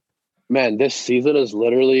happened. Man, this season is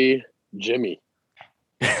literally Jimmy.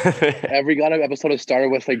 Every goddamn episode has started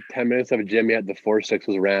with like 10 minutes of Jimmy at the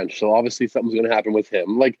 4-6 ranch. So obviously something's going to happen with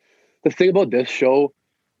him. Like, the thing about this show,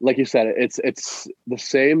 like you said, it's the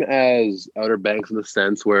same as Outer Banks in the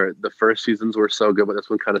sense where the first seasons were so good, but this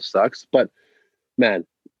one kind of sucks. But man,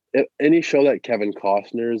 any show that Kevin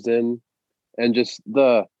Costner is in, and just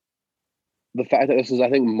the fact that this is, I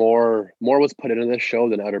think, more was put into this show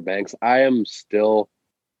than Outer Banks. I still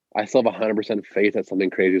have 100% faith that something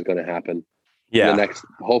crazy is going to happen. Yeah.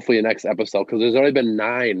 Hopefully the next episode, because there's already been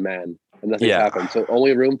 9, man. and nothing's happened. So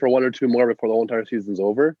only room for one or two more before the whole entire season's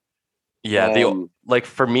over. Yeah, like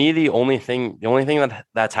for me, the only thing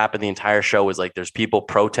that's happened the entire show is like there's people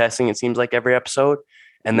protesting. It seems like every episode,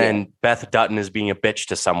 and then Beth Dutton is being a bitch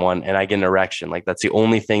to someone, and I get an erection. Like that's the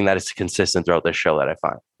only thing that is consistent throughout this show that I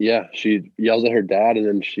find. Yeah, she yells at her dad, and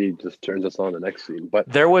then she just turns us on the next scene. But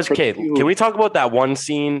there was Kate. Can we talk about that one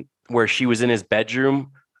scene where she was in his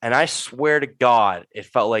bedroom, and I swear to God, it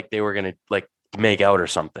felt like they were gonna like make out or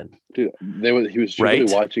something. Dude, he was really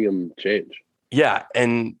watching him change. Yeah,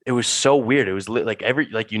 and it was so weird. It was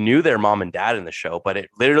like you knew their mom and dad in the show, but it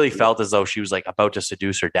literally felt as though she was like about to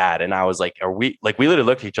seduce her dad. And I was like, we literally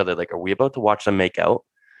looked at each other like, are we about to watch them make out?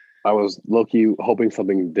 I was low-key hoping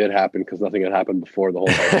something did happen because nothing had happened before the whole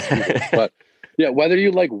time. But yeah, whether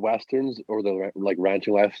you like Westerns or the like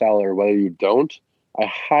ranching lifestyle or whether you don't, I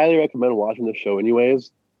highly recommend watching the show anyways.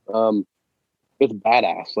 It's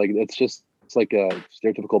badass. Like it's like a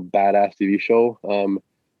stereotypical badass TV show.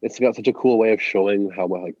 It's got such a cool way of showing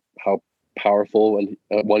how powerful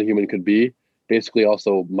one human could be. Basically,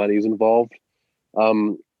 also money's involved.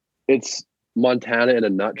 It's Montana in a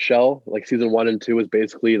nutshell. Like season 1 and 2 is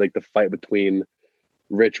basically like the fight between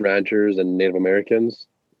rich ranchers and Native Americans.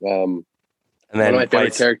 And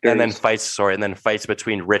then fights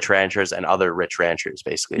between rich ranchers and other rich ranchers.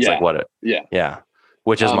 Basically, it's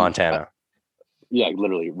which is Montana. Yeah,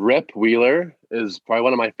 literally. Rip Wheeler is probably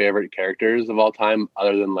one of my favorite characters of all time,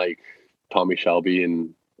 other than like Tommy Shelby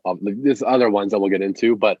and there's other ones that we'll get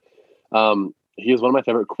into. But he is one of my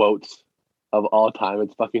favorite quotes of all time.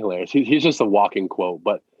 It's fucking hilarious. He's just a walking quote,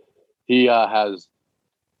 but he has,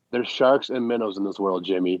 there's sharks and minnows in this world,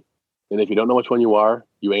 Jimmy. And if you don't know which one you are,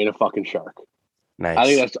 you ain't a fucking shark. Nice. I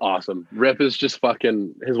think that's awesome. Rip is just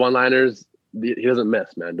fucking, his one-liners, he doesn't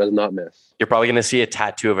miss, man. Does not miss. You're probably going to see a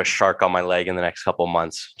tattoo of a shark on my leg in the next couple of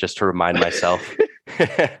months, just to remind myself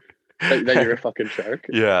that you're a fucking shark.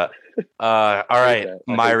 Yeah. All right.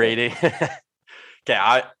 My rating.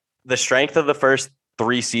 Okay. The strength of the first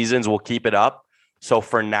 3 seasons will keep it up. So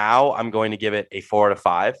for now, I'm going to give it a 4 out of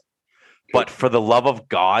 5. But for the love of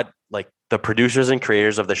God, like the producers and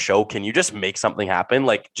creators of the show, can you just make something happen?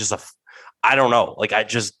 Like I don't know. Like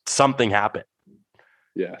something happened.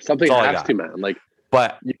 Yeah, something has to, man. Like,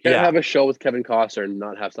 but you can't have a show with Kevin Costner and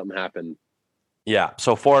not have something happen. Yeah,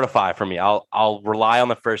 so 4 out of 5 for me. I'll rely on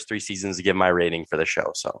the first 3 seasons to give my rating for the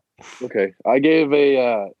show. So okay, I gave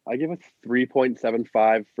a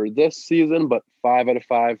 3.75 for this season, but 5 out of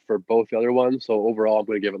 5 for both the other ones. So overall, I'm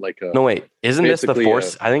going to give it like a. No wait, isn't this the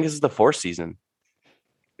 4th? I think this is the 4th season.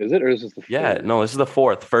 Is it, or is this the 4th? Yeah, no, this is the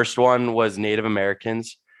 4th. First one was Native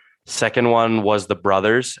Americans. Second one was the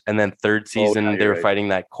brothers, and then third season they were fighting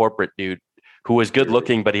that corporate dude who was good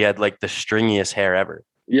looking, but he had like the stringiest hair ever.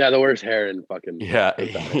 Yeah, the worst hair in fucking. Yeah,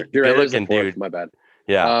 you're right. Looking dude. My bad.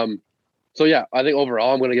 Yeah. So yeah, I think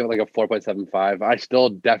overall I'm going to give it like a 4.75. I still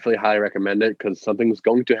definitely highly recommend it because something's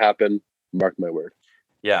going to happen. Mark my word.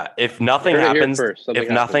 Yeah, if nothing happens,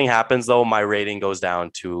 nothing happens though, my rating goes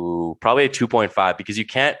down to probably a 2.5 because you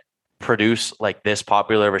can't produce like this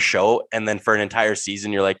popular of a show and then for an entire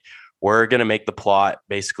season you're like, we're gonna make the plot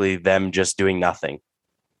basically them just doing nothing.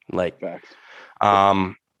 Like facts.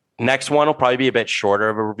 Next one will probably be a bit shorter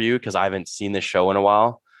of a review because I haven't seen this show in a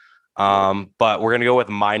while, but we're gonna go with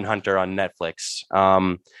Mindhunter on Netflix.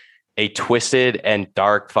 A twisted and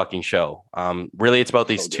dark fucking show. Really it's about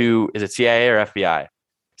these two. Is it CIA or FBI?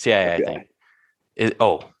 CIA. I think I don't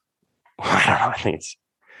know. I think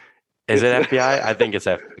is it FBI? I think it's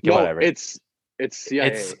whatever. It's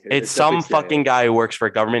CIA. It's some CIA. Fucking guy who works for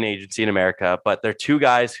a government agency in America, but they're 2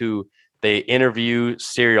 guys who they interview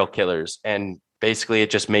serial killers, and basically it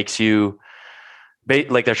just makes you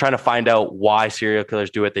like they're trying to find out why serial killers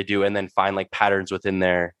do what they do, and then find like patterns within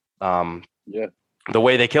their the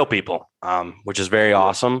way they kill people, which is very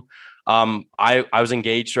awesome. I was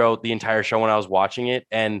engaged throughout the entire show when I was watching it,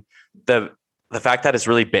 and the fact that it's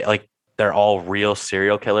really like they're all real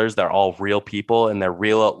serial killers. They're all real people and they're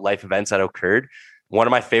real life events that occurred. One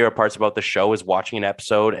of my favorite parts about the show is watching an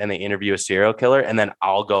episode and they interview a serial killer. And then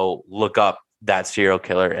I'll go look up that serial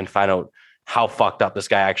killer and find out how fucked up this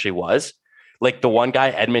guy actually was. Like the one guy,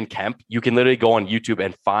 Edmund Kemp, you can literally go on YouTube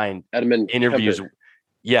and find interviews. Kemper.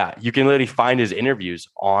 Yeah. You can literally find his interviews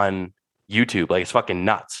on YouTube. Like it's fucking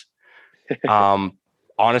nuts.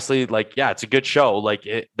 Honestly, like, yeah, it's a good show. Like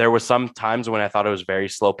there was some times when I thought it was very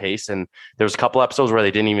slow paced, and there was a couple episodes where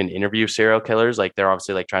they didn't even interview serial killers. Like they're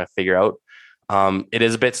obviously like trying to figure out. It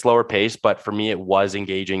is a bit slower paced, but for me, it was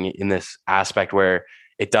engaging in this aspect where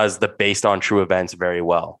it does the based on true events very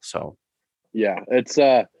well. So, yeah,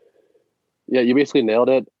 you basically nailed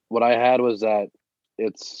it. What I had was that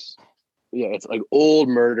it's Yeah, it's like old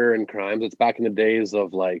murder and crimes. It's back in the days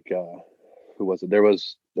of like who was it? There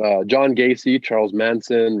was John Gacy, Charles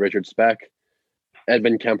Manson, Richard Speck,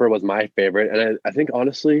 Edmund Kemper was my favorite, and I think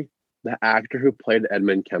honestly, the actor who played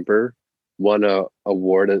Edmund Kemper won a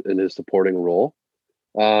award in his supporting role.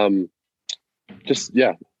 Just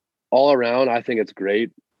yeah, all around, I think it's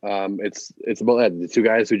great. It's about the two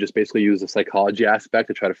guys who just basically use the psychology aspect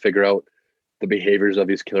to try to figure out the behaviors of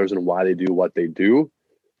these killers and why they do what they do.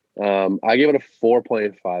 I give it a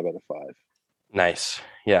 4.5 out of 5. Nice.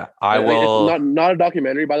 Yeah, It's not a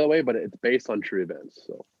documentary, by the way, but it's based on true events.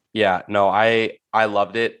 So yeah, no, I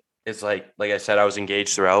loved it. It's like I said, I was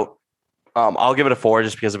engaged throughout. I'll give it a 4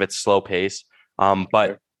 just because of its slow pace.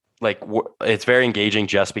 But it's very engaging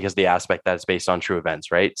just because the aspect that it's based on true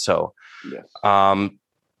events, right? So, yes.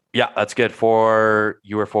 Yeah, that's good. You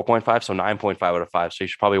were 4.5, so 9.5 out of 5. So you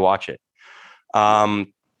should probably watch it.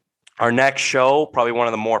 Our next show, probably one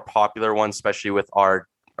of the more popular ones, especially with are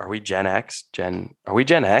we Gen X? Are we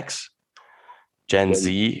Gen X? Gen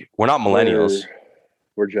Z? We're not millennials.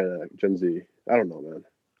 We're Gen Z. I don't know, man.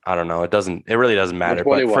 I don't know. It really doesn't matter.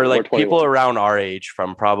 But for like people around our age,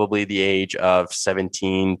 from probably the age of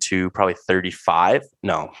 17 to probably 35,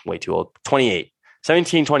 no, way too old, 28,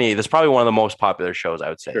 17, 28. That's probably one of the most popular shows, I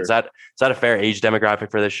would say. Sure. Is that a fair age demographic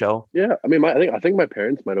for this show? Yeah. I mean, I think my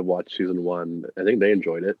parents might have watched season 1. I think they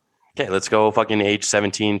enjoyed it. Okay, let's go fucking age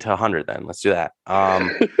 17 to 100 then. Let's do that.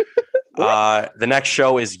 The next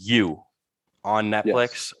show is You on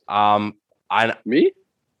Netflix. Yes. Me?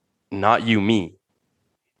 Not you, me.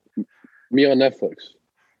 Me on Netflix.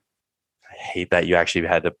 I hate that you actually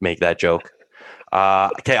had to make that joke.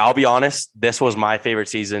 Okay, I'll be honest. This was my favorite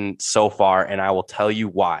season so far, and I will tell you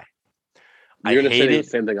why. You're going to say the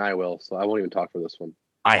same thing I will, so I won't even talk for this one.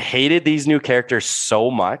 I hated these new characters so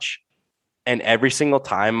much, and every single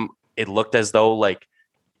time it looked as though like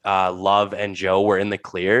Love and Joe were in the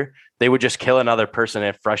clear, they would just kill another person,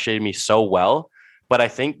 and it frustrated me so well. But I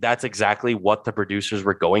think that's exactly what the producers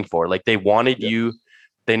were going for. Like they wanted you.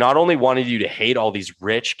 They not only wanted you to hate all these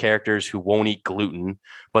rich characters who won't eat gluten,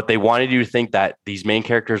 but they wanted you to think that these main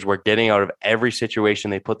characters were getting out of every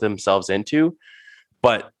situation they put themselves into,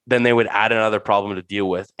 but then they would add another problem to deal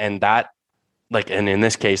with. And that, and in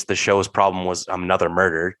this case, the show's problem was another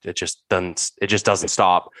murder. It just doesn't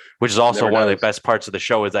stop, which is also one of the best parts of the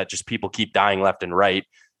show is that just people keep dying left and right,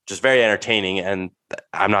 just very entertaining. And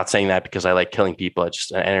I'm not saying that because I like killing people. It's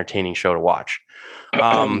just an entertaining show to watch.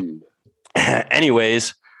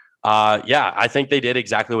 Anyways, I think they did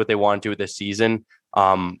exactly what they wanted to with this season.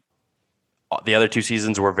 The other 2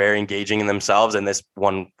 seasons were very engaging in themselves, and this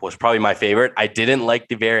one was probably my favorite. I didn't like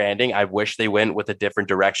the very ending. I wish they went with a different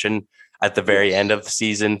direction at the very end of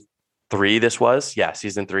season 3.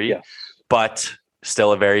 Season 3. Yes. But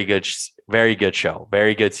still a very good show,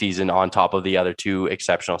 very good season on top of the other 2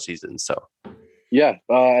 exceptional seasons. So, I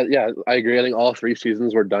agree. I think all 3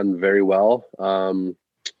 seasons were done very well.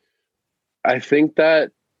 I think that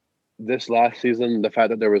this last season, the fact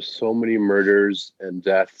that there was so many murders and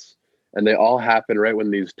deaths, and they all happened right when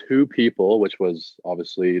these 2 people, which was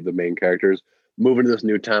obviously the main characters, move into this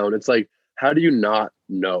new town. It's like, how do you not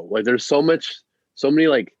know? Like, there's so many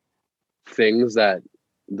like things that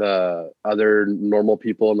the other normal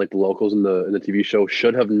people and like the locals in the TV show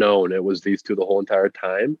should have known it was these 2 the whole entire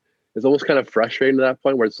time. It's almost kind of frustrating to that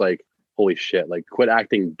point where it's like, holy shit, like quit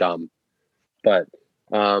acting dumb. But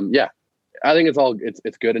I think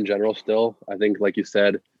it's good in general still. I think, like you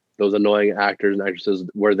said, those annoying actors and actresses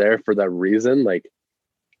were there for that reason. Like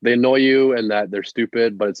they annoy you and that they're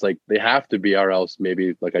stupid, but it's like they have to be, or else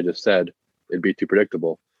maybe, like I just said, it'd be too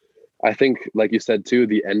predictable. I think, like you said too,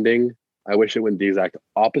 the ending, I wish it went the exact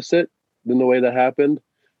opposite than the way that happened.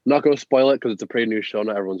 I'm not going to spoil it because it's a pretty new show.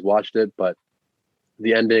 Not everyone's watched it, but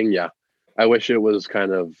the ending, I wish it was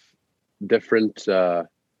kind of different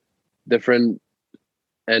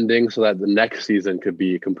ending so that the next season could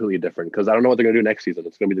be completely different, because I don't know what they're gonna do next season.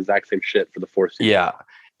 It's gonna be the exact same shit for the 4th season. Yeah,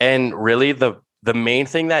 and really the main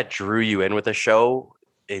thing that drew you in with the show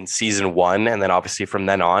in season 1, and then obviously from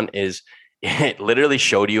then on, is it literally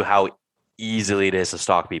showed you how easily it is to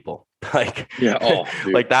stalk people. Like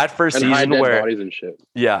like that first and season where bodies and shit.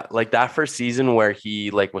 Like that first season where he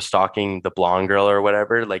like was stalking the blonde girl or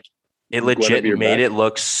whatever, like it legit made it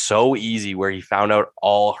look so easy, where he found out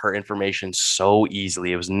all her information so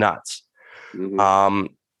easily. It was nuts. Mm-hmm.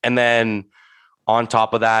 And then on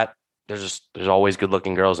top of that, there's always good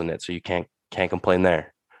looking girls in it, so you can't complain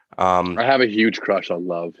there. I have a huge crush on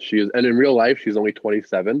Love. And in real life, she's only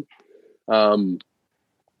 27. One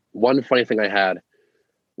funny thing I had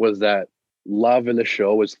was that Love in the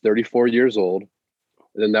show was 34 years old,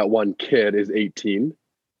 and then that one kid is 18.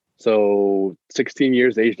 So 16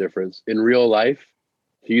 years age difference. In real life,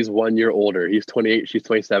 he's 1 year older. He's 28, she's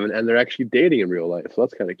 27, and they're actually dating in real life. So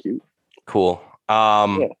that's kind of cute. Cool.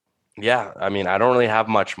 Yeah, I mean, I don't really have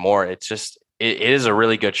much more. It's just it is a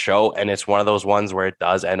really good show, and it's one of those ones where it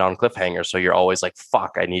does end on cliffhanger. So you're always like,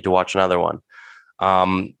 fuck, I need to watch another one.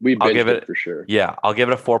 I'll give it for sure. Yeah, I'll give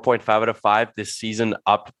it a 4.5 out of 5. This season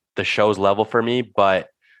upped the show's level for me, but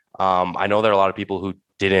I know there are a lot of people who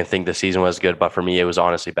didn't think the season was good, but for me, it was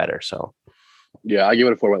honestly better. So yeah, I give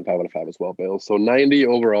it a 4.5 out of 5 as well, Bill. So 90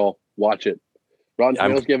 overall. Watch it. Rotten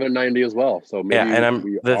Tomatoes give it a 90 as well. So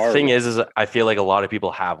maybe the thing is I feel like a lot of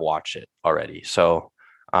people have watched it already. So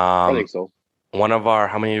I think so. One of our,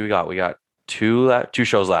 how many do we got? We got two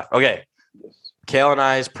shows left. Okay. Yes. Kale and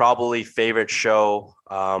I's probably favorite show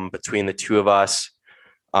between the two of us.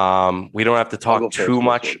 We don't have to talk too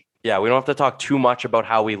much. Yeah, we don't have to talk too much about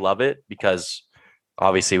how we love it because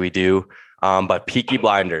obviously we do. But Peaky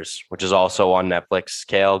Blinders, which is also on Netflix.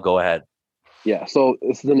 Kale, go ahead. Yeah, so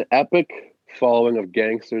this is an epic following of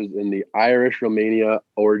gangsters in the Irish-Romania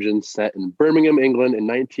origin set in Birmingham, England in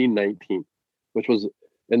 1919,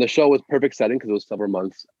 and the show was perfect setting because it was several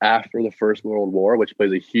months after the First World War, which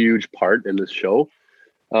plays a huge part in this show.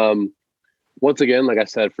 Once again, like I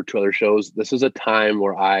said, for two other shows, this is a time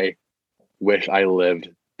where I wish I lived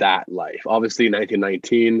that life. Obviously,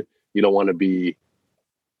 1919, you don't want to be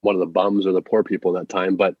one of the bums or the poor people in that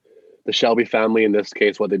time, but the Shelby family, in this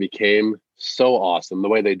case, what they became, so awesome. The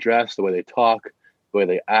way they dress, the way they talk, the way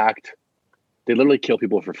they act. They literally kill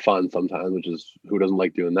people for fun sometimes, which is, who doesn't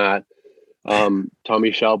like doing that?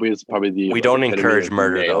 Tommy Shelby is probably the... We don't encourage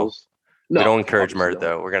murder, though. No, we don't encourage murder,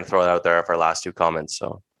 though. We're going to throw that out there for our last two comments.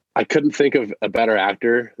 So I couldn't think of a better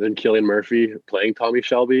actor than Cillian Murphy playing Tommy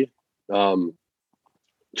Shelby.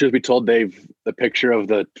 Truth be told, the picture of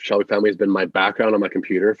the Shelby family has been my background on my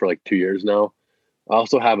computer for like 2 years now. I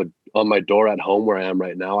also have on my door at home where I am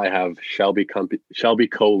right now, I have Shelby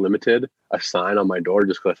Co. Limited, a sign on my door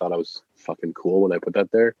just because I thought I was fucking cool when I put that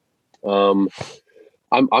there.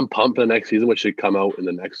 I'm pumped for the next season, which should come out in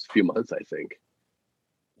the next few months, I think.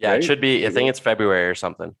 Yeah, right? It should be. I think it's February or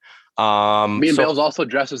something. Me and Bale's also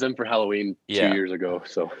dresses in for Halloween 2 years ago.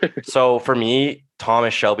 So for me,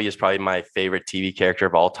 Thomas Shelby is probably my favorite TV character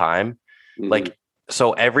of all time. Mm-hmm. Like,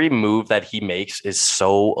 so every move that he makes is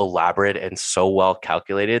so elaborate and so well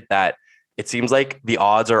calculated that it seems like the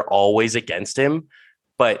odds are always against him,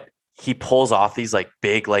 but he pulls off these like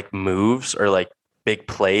big like moves or like big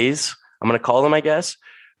plays. I'm going to call them, I guess,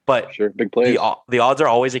 but sure, big plays. The odds are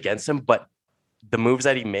always against him, but the moves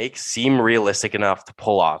that he makes seem realistic enough to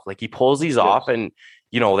pull off. Like he pulls these off, and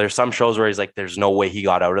there's some shows where he's like, there's no way he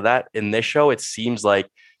got out of that. In this show, it seems like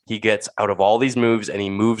he gets out of all these moves and he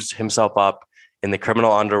moves himself up in the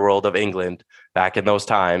criminal underworld of England back in those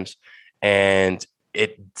times. And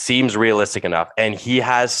it seems realistic enough. And he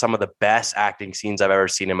has some of the best acting scenes I've ever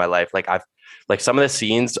seen in my life. Like some of the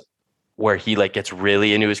scenes where he like gets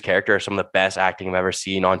really into his character are some of the best acting I've ever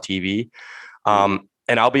seen on TV.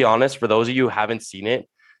 And I'll be honest, for those of you who haven't seen it,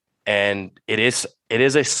 and it is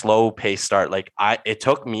a slow pace start. Like it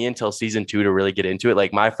took me until season 2 to really get into it.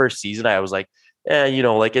 Like my first season, I was like,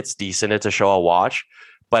 like it's decent. It's a show I'll watch.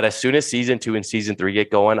 But as soon as season 2 and season 3 get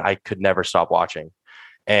going, I could never stop watching.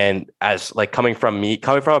 And as like coming from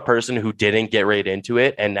a person who didn't get right into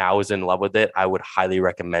it and now is in love with it, I would highly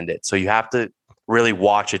recommend it. So you have to really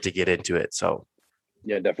watch it to get into it. So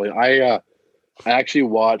yeah, definitely. I actually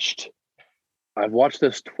I've watched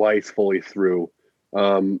this twice fully through.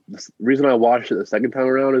 The reason I watched it the second time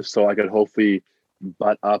around is so I could hopefully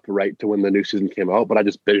butt up right to when the new season came out, but I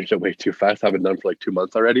just binged it way too fast. I've been done for like 2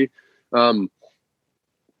 months already.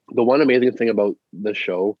 The one amazing thing about the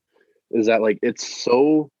show is that like it's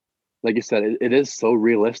so, like you said, it is so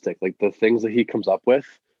realistic. Like the things that he comes up with.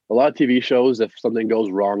 A lot of TV shows, if something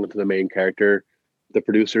goes wrong to the main character, the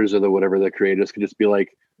producers or the creators could just be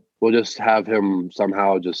like, we'll just have him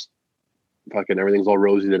somehow just fucking everything's all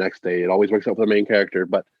rosy the next day. It always works out for the main character.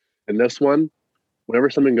 But in this one, whenever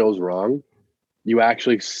something goes wrong, you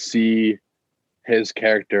actually see his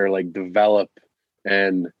character like develop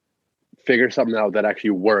and figure something out that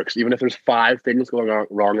actually works. Even if there's 5 things going on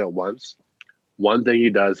wrong at once, one thing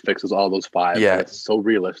he does fixes all those 5. Yeah, it's so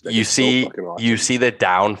realistic. You see the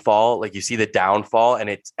downfall. Like you see the downfall, and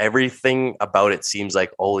it's everything about it seems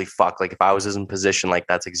like holy fuck. Like if I was in position, like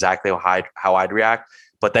that's exactly how I'd react.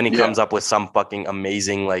 But then he comes up with some fucking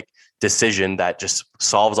amazing like decision that just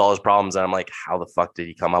solves all his problems, and I'm like, how the fuck did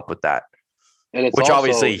he come up with that? And it's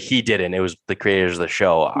obviously he didn't. It was the creators of the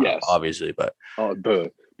show, obviously. But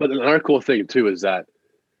But another cool thing too is that,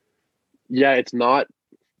 it's not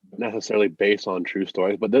necessarily based on true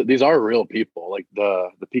stories, but these are real people. Like the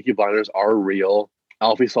Peaky Blinders are real.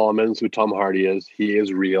 Alfie Solomons, who Tom Hardy is, he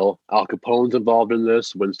is real. Al Capone's involved in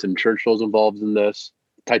this. Winston Churchill's involved in this.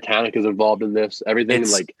 Titanic is involved in this. Everything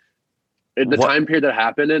It's like in the what time period that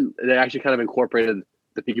happened, and they actually kind of incorporated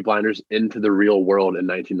the Peaky Blinders into the real world in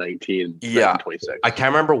 1919, Yeah. 1926. I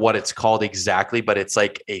can't remember what it's called exactly, but it's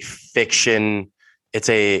like a fiction. It's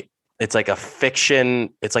like a fiction.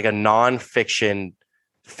 It's like a non-fiction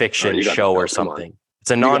fiction you got show or this, Come on. something.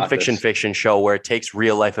 It's a You got non-fiction this. fiction show where it takes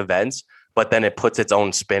real life events, but then it puts its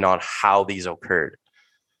own spin on how these occurred.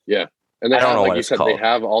 Yeah. And they I don't have, know like what you it's said, they called.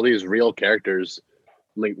 have all these real characters.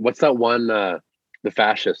 Like, what's that one, the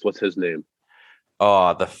fascist? What's his name?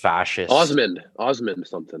 Oh, the fascist. Osmond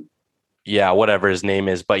something. Yeah, whatever his name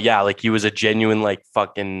is. But yeah, like he was a genuine, like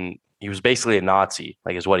fucking, he was basically a Nazi,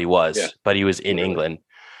 like is what he was, Yeah. but he was in Literally. England.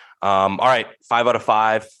 All right, 5 out of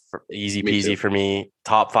 5, easy Me peasy too. for me.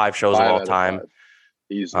 Top 5 shows 5 of out all of time. 5.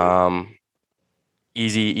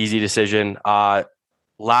 Easy. Easy decision.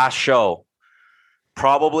 Last show,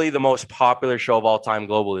 probably the most popular show of all time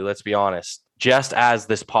globally. Let's be honest. Just as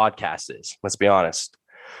this podcast is. Let's be honest.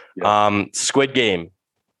 Yeah. Squid Game.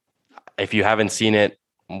 If you haven't seen it,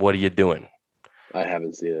 what are you doing? I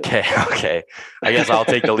haven't seen it. Okay. I guess I'll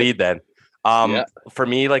take the lead then. Yeah. For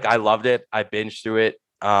me, like I loved it. I binged through it.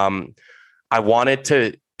 I wanted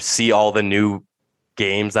to see all the new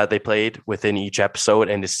games that they played within each episode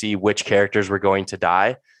and to see which characters were going to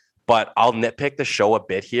die. But I'll nitpick the show a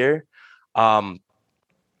bit here.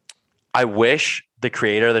 I wish the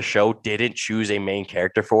creator of the show didn't choose a main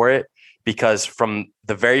character for it, because from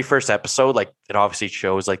the very first episode, like it obviously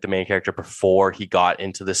shows like the main character before he got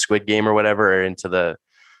into the Squid Game or whatever, or into the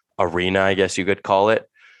arena, I guess you could call it.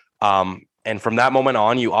 And from that moment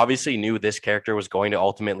on, you obviously knew this character was going to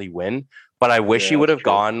ultimately win, but I wish he Yeah, would have that's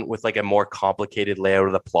true. gone with like a more complicated layout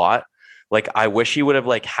of the plot. Like I wish he would have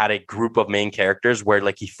like had a group of main characters where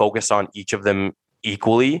like he focused on each of them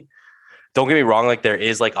equally. Don't get me wrong, like there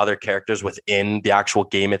is like other characters within the actual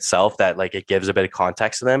game itself that like it gives a bit of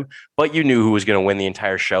context to them, but you knew who was going to win the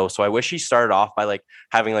entire show. So I wish he started off by like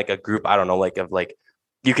having like a group, I don't know, like of like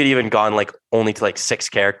you could even gone like only to like 6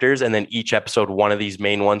 characters, and then each episode one of these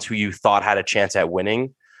main ones who you thought had a chance at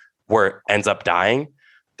winning where ends up dying.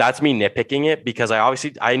 That's me nitpicking it, because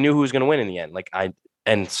I knew who was going to win in the end. I'm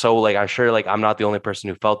sure like I'm not the only person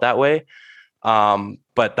who felt that way.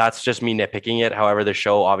 But that's just me nitpicking it. However, the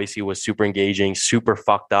show obviously was super engaging, super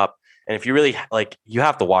fucked up. And if you really like, you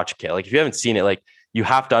have to watch it. Like if you haven't seen it, like you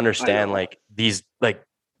have to understand like these, like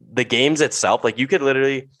the games itself, like you could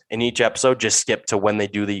literally in each episode just skip to when they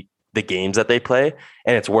do the games that they play,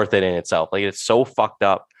 and it's worth it in itself. Like it's so fucked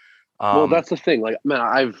up. Well, that's the thing. Like,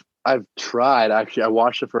 man, I've tried actually. I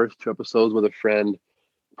watched the first 2 episodes with a friend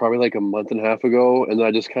probably like a month and a half ago, and then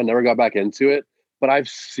I just kind of never got back into it. But I've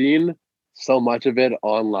seen so much of it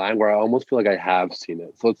online where I almost feel like I have seen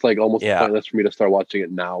it. So it's like almost pointless for me to start watching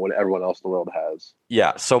it now when everyone else in the world has.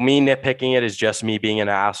 Yeah. So me nitpicking it is just me being an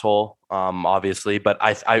asshole, obviously. But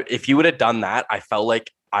I if you would have done that, I felt like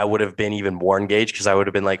I would have been even more engaged, because I would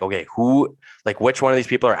have been like, okay, which one of these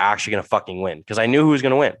people are actually going to fucking win? Because I knew who was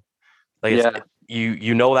going to win. Like,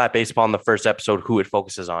 you know that based upon the first episode, who it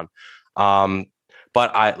focuses on.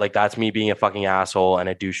 But I like, that's me being a fucking asshole and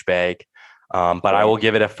a douchebag. But I will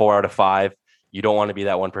give it a 4 out of 5. You don't want to be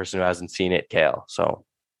that one person who hasn't seen it, Kale. So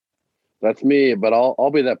that's me, but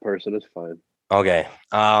I'll be that person. It's fine. Okay.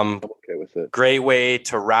 I'm okay with it. Great way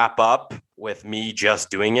to wrap up with me just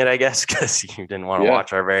doing it, I guess, because you didn't want to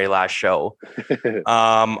watch our very last show.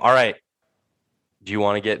 All right. Do you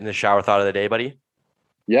want to get in the shower thought of the day, buddy?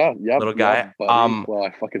 Yeah. Little guy. Well,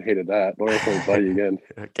 I fucking hated that. Don't ever call me buddy again.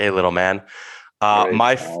 Okay, little man.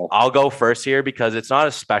 I'll go first here because it's not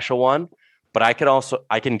a special one, but I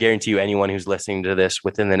can guarantee you anyone who's listening to this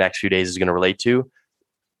within the next few days is going to relate to.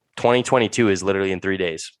 2022 is literally in 3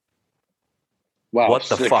 days. Wow. What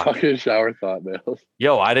the fuck? Fucking shower thought, man.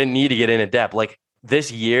 Yo, I didn't need to get into depth. Like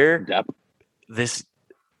this year, Depth.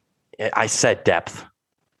 I said depth.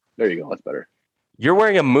 There you go. That's better. You're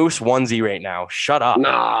wearing a Moose onesie right now. Shut up.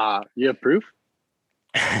 Nah. You have proof?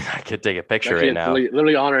 I could take a picture Actually, right now.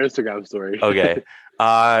 Literally on our Instagram story. Okay.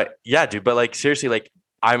 Yeah, dude. But like seriously, like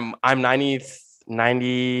I'm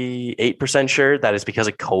 98% sure that it's because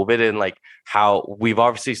of COVID, and like how we've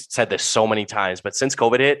obviously said this so many times, but since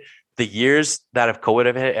COVID hit, the years that have COVID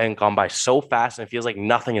have hit and gone by so fast, and it feels like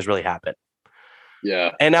nothing has really happened.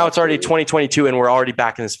 Yeah. And now it's already 2022, and we're already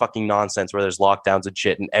back in this fucking nonsense where there's lockdowns and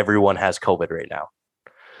shit, and everyone has COVID right now.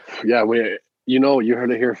 Yeah, you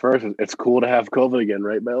heard it here first. It's cool to have COVID again,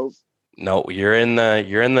 right, Bells? No, you're in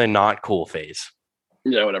the not cool phase.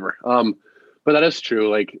 Yeah, whatever. But that is true.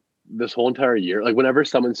 Like this whole entire year, like whenever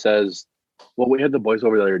someone says, well, we had the boys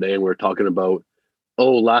over the other day and we were talking about,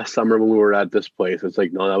 oh, last summer when we were at this place, it's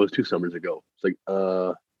like, no, that was 2 summers ago. It's like,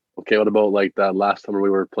 okay, what about like that last summer we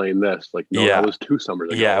were playing this? Like, no, Yeah. that was 2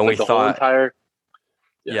 summers ago. Yeah, and like we the whole thought- entire.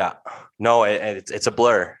 Yeah. No, it's a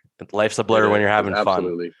blur. Life's a blur when you're having fun.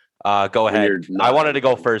 Absolutely. Go When ahead. you're not I wanted to go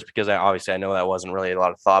having fun. first because I know that wasn't really a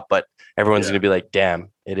lot of thought, but everyone's Yeah. going to be like, damn,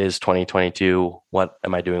 it is 2022. What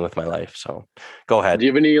am I doing with my life? So go ahead. Do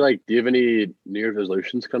you have any New Year's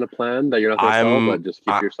resolutions kind of planned that you're not going to tell, but just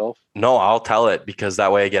keep to yourself? No, I'll tell it because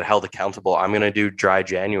that way I get held accountable. I'm going to do dry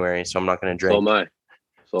January, so I'm not going to drink. So am I.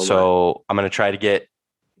 So I'm going to try to get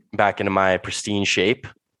back into my pristine shape,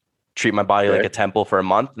 treat my body like Okay. a temple for a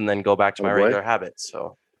month, and then go back to my Oh, boy. regular habits.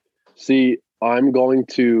 So See, I'm going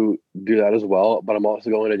to do that as well, but I'm also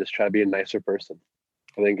going to just try to be a nicer person.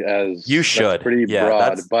 I think you that's should. pretty Yeah,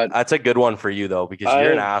 broad, but that's a good one for you though, because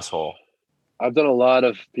you're an asshole. I've done a lot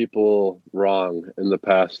of people wrong in the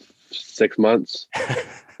past 6 months.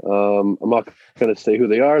 I'm not going to say who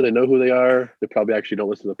they are. They know who they are. They probably actually don't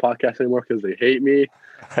listen to the podcast anymore because they hate me.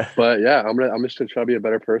 But yeah, I'm just going to try to be a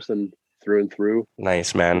better person through and through.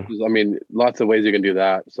 Nice, man. I mean, lots of ways you can do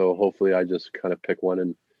that. So hopefully I just kind of pick one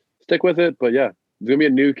and stick with it. But yeah, it's going to be a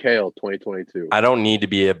new Kale 2022. I don't need to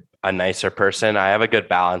be a nicer person. I have a good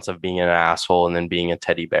balance of being an asshole and then being a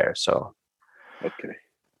teddy bear. So Okay.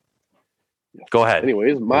 go ahead.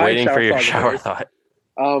 Anyways, I'm my waiting for your thought shower is, thought.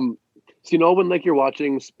 so you know when like you're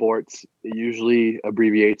watching sports, it usually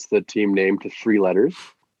abbreviates the team name to 3 letters.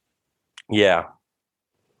 Yeah.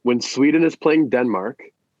 When Sweden is playing Denmark,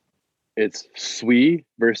 it's Swe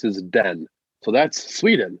versus Den. So that's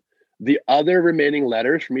Sweden. The other remaining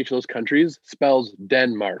letters from each of those countries spells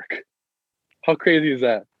Denmark. How crazy is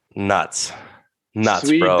that? Nuts, bro.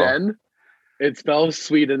 Sweden. It spells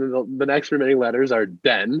Sweden, and the next remaining letters are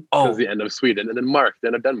Den, Oh. because the end of Sweden, and then Mark,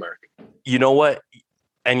 then of Denmark. You know what?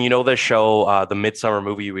 And you know the show, the Midsummer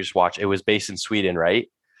movie we just watched, it was based in Sweden, right?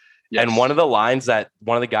 Yes. And one of the lines that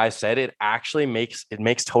one of the guys said, it actually makes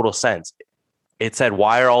total sense. It said,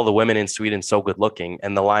 "Why are all the women in Sweden so good looking?"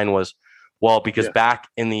 And the line was, well, because back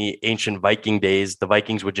in the ancient Viking days, the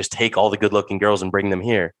Vikings would just take all the good looking girls and bring them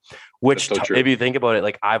here. Which, That's so true. if you think about it,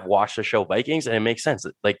 like I've watched the show Vikings and it makes sense.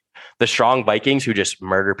 Like the strong Vikings who just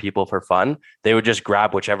murder people for fun, they would just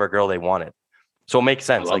grab whichever girl they wanted. So it makes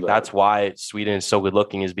sense. love Like that. that's why Sweden is so good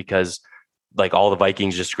looking, is because like all the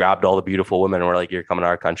Vikings just grabbed all the beautiful women and were like, "You're coming to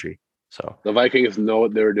our country." So The Vikings know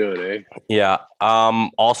what they were doing, eh? yeah.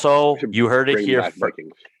 Also, Should you heard it bring here. back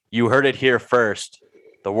Vikings. You heard it here first.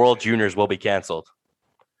 The World Juniors will be canceled.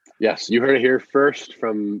 Yes, you heard it here first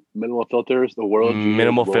from Minimal Filters. The world Juniors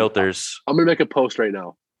Minimal will- filters. I'm gonna make a post right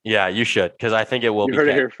now. Yeah, you should, because I think it will You be. heard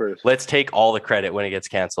it here first. Let's take all the credit when it gets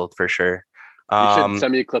canceled for sure. You should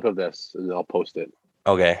send me a clip of this, and I'll post it.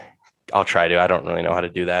 Okay, I'll try to. I don't really know how to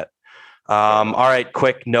do that. All right,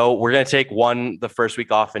 quick note. We're gonna take the first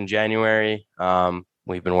week off in January.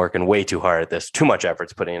 We've been working way too hard at this. Too much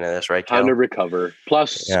effort's putting into this, right, Time to Cal? recover.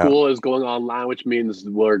 Plus, Yeah. school is going online, which means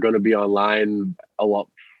we're going to be online a lot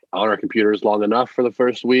on our computers long enough for the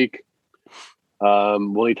first week.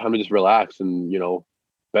 We'll need time to just relax and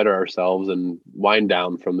better ourselves and wind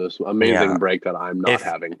down from this amazing Yeah. break that I'm not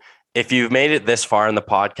having. If you've made it this far in the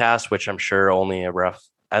podcast, which I'm sure only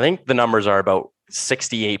I think the numbers are about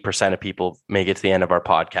 68% of people make it to the end of our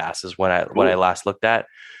podcast is what I last looked at.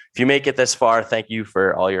 If you make it this far, thank you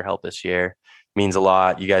for all your help this year. It means a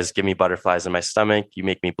lot. You guys give me butterflies in my stomach. You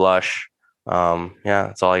make me blush. Yeah,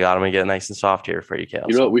 that's all I got. I'm gonna get nice and soft here for you, Kale.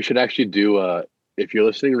 You know what we should actually do? If you're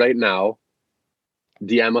listening right now,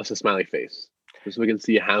 DM us a smiley face, just so we can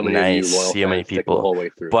see how many of Nice. you loyal See how many fans stick people. the whole way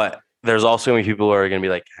through. But there's also many people who are going to be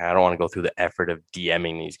like, I don't want to go through the effort of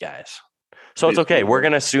DMing these guys. So it's Please okay. do. We're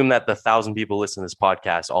going to assume that the 1,000 people listening to this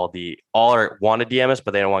podcast want to DM us,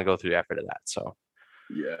 but they don't want to go through the effort of that. So,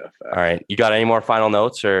 yeah. all right. You got any more final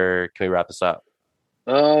notes, or can we wrap this up?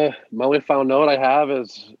 My only final note I have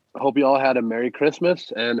is I hope you all had a Merry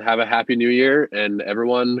Christmas and have a Happy New Year, and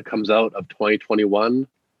everyone comes out of 2021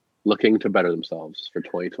 looking to better themselves for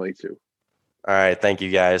 2022. All right. Thank you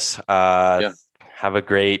guys. Have a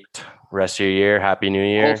great rest of your year. Happy New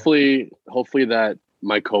Year. Hopefully that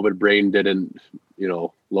my COVID brain didn't,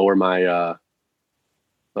 lower my,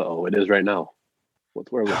 it is right now.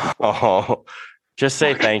 What's where I'm looking for? Oh, just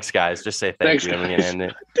say thanks, guys. Just say thank Thanks, you. And we can guys. end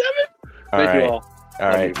it. Damn it. All Thank right. you all. All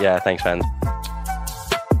Love right. you. Yeah. Thanks, man.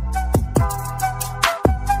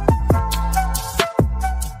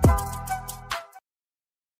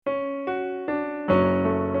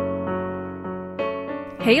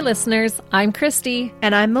 Hey listeners, I'm Christy.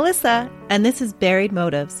 And I'm Melissa, and this is Buried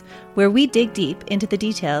Motives, where we dig deep into the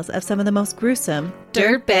details of some of the most gruesome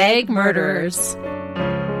dirtbag murderers.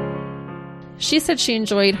 She said she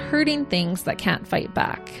enjoyed hurting things that can't fight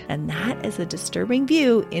back. And that is a disturbing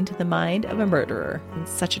view into the mind of a murderer and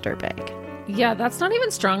such a dirtbag. Yeah, that's not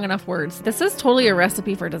even strong enough words. This is totally a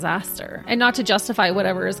recipe for disaster. And not to justify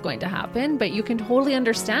whatever is going to happen, but you can totally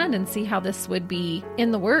understand and see how this would be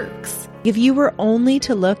in the works. If you were only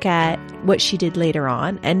to look at what she did later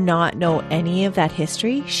on and not know any of that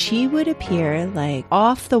history, she would appear like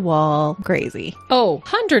off the wall crazy. Oh,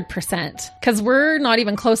 100%. Because we're not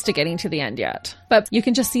even close to getting to the end yet. But you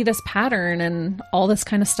can just see this pattern and all this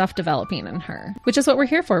kind of stuff developing in her, which is what we're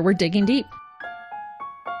here for. We're digging deep.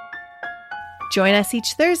 Join us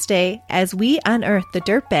each Thursday as we unearth the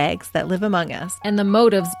dirtbags that live among us and the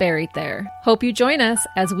motives buried there. Hope you join us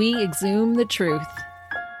as we exhume the truth.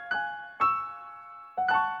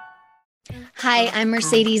 Hi, I'm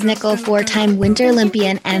Mercedes Nichol, 4-time Winter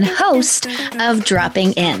Olympian and host of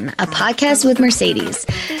Dropping In, a podcast with Mercedes.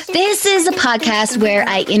 This is a podcast where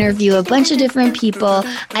I interview a bunch of different people.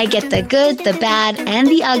 I get the good, the bad, and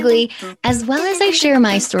the ugly, as well as I share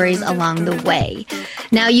my stories along the way.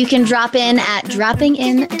 Now you can drop in at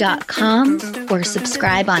droppingin.com or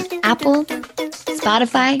subscribe on Apple,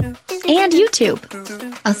 Spotify, and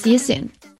YouTube. I'll see you soon.